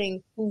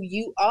supporting who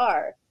you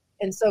are.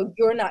 And so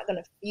you're not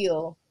going to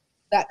feel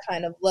that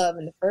kind of love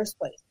in the first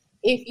place.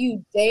 If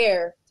you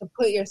dare to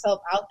put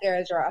yourself out there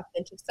as your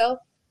authentic self,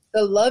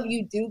 the love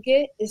you do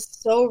get is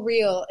so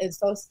real and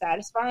so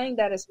satisfying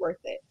that it's worth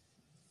it.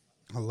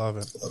 I love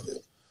it.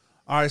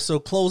 All right, so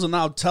closing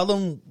out, tell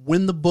them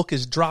when the book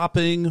is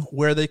dropping,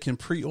 where they can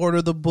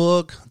pre-order the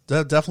book.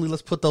 Definitely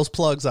let's put those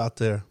plugs out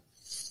there.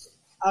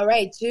 All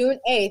right, June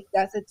 8th,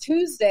 that's a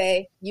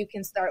Tuesday. You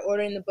can start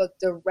ordering the book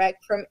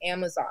direct from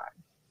Amazon.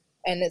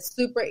 And it's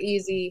super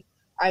easy.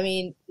 I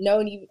mean,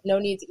 no need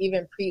to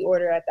even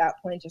pre-order at that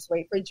point. Just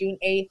wait for June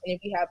 8th. And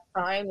if you have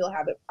Prime, you'll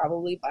have it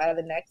probably by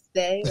the next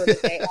day or the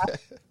day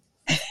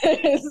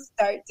after.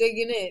 Start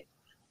digging in.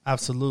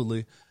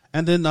 Absolutely.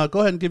 And then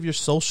go ahead and give your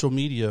social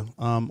media,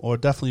 or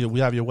definitely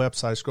we have your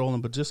website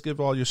scrolling, but just give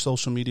all your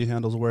social media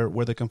handles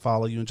where they can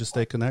follow you and just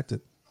stay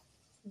connected.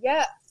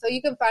 Yeah, so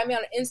you can find me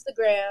on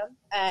Instagram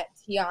at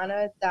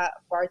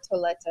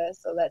Tiana.Bartoletta.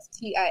 So that's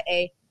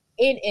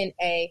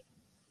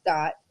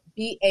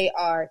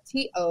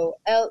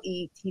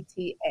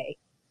TIANNA.BARTOLETTA.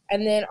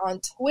 And then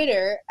on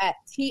Twitter at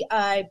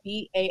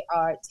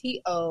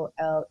TIBARTOLETTA.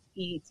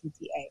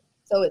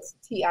 So it's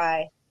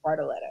T.I.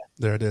 Bartoletta.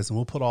 There it is. And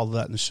we'll put all of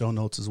that in the show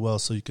notes as well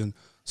so you can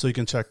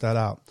check that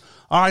out.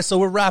 All right, so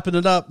we're wrapping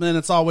it up, man.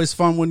 It's always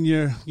fun when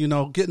you're,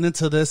 getting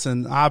into this,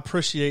 and I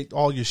appreciate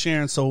all your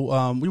sharing.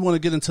 So we want to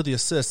get into the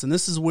assists, and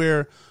this is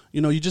where,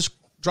 you just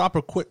drop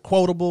a quick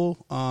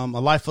quotable, a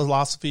life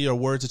philosophy or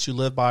words that you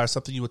live by or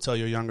something you would tell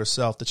your younger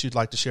self that you'd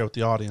like to share with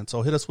the audience.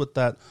 So hit us with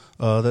that,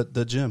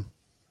 the gem.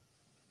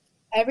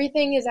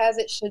 Everything is as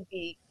it should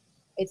be.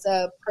 It's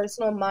a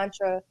personal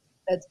mantra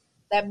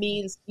that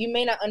means you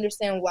may not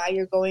understand why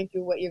you're going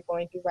through what you're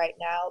going through right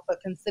now,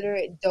 but consider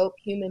it dope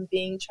human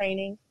being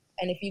training.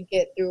 And if you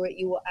get through it,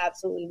 you will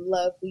absolutely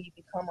love who you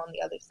become on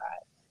the other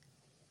side.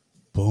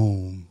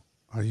 Boom.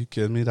 Are you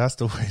kidding me? That's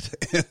the way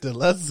to end it.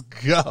 Let's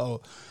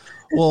go.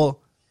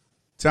 Well,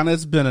 Tiana,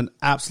 it's been an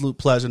absolute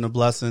pleasure and a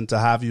blessing to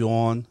have you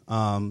on.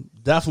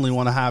 Definitely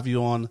want to have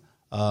you on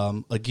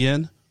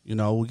again. You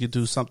know, we could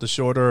do something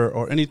shorter,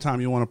 or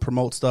anytime you want to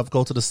promote stuff,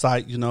 go to the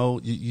site. You know,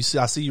 you see,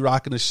 I see you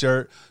rocking the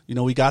shirt. You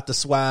know, we got the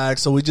swag,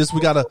 so we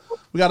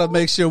gotta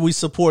make sure we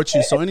support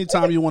you. So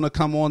anytime you want to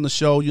come on the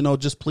show, you know,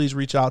 just please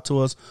reach out to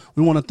us.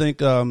 We want to thank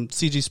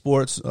CG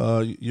Sports,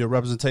 your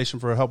representation,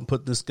 for helping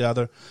put this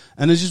together,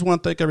 and I just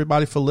want to thank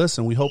everybody for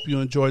listening. We hope you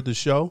enjoyed the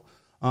show.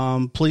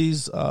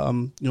 Please,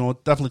 you know,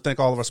 definitely thank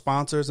all of our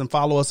sponsors, and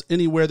follow us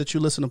anywhere that you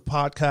listen to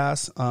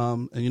podcasts.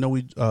 And you know,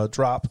 we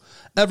drop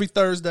every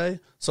Thursday,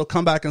 so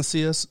come back and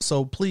see us.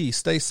 So please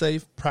stay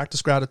safe,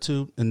 practice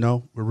gratitude, and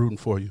know we're rooting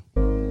for you.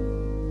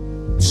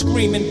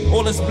 Screaming,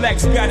 all us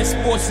blacks got is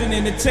sports and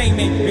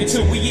entertainment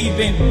until we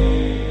even.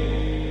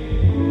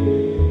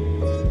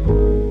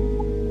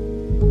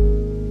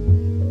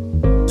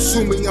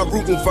 Assuming I'm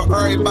rooting for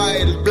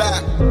everybody that's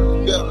black.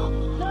 Yeah.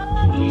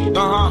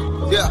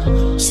 Yeah.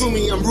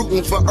 Assuming I'm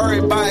rooting for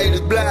everybody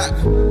that's black.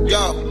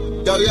 Yo,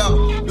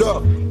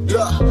 look.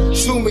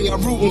 Assuming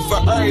I'm rooting for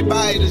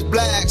everybody that's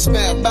black.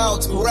 Spent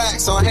about 2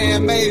 racks on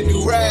handmade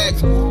new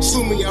rags.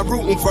 Assuming I'm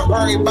rooting for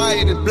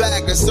everybody that's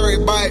black. That's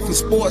everybody from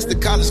sports to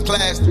college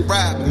class to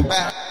rap and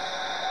back.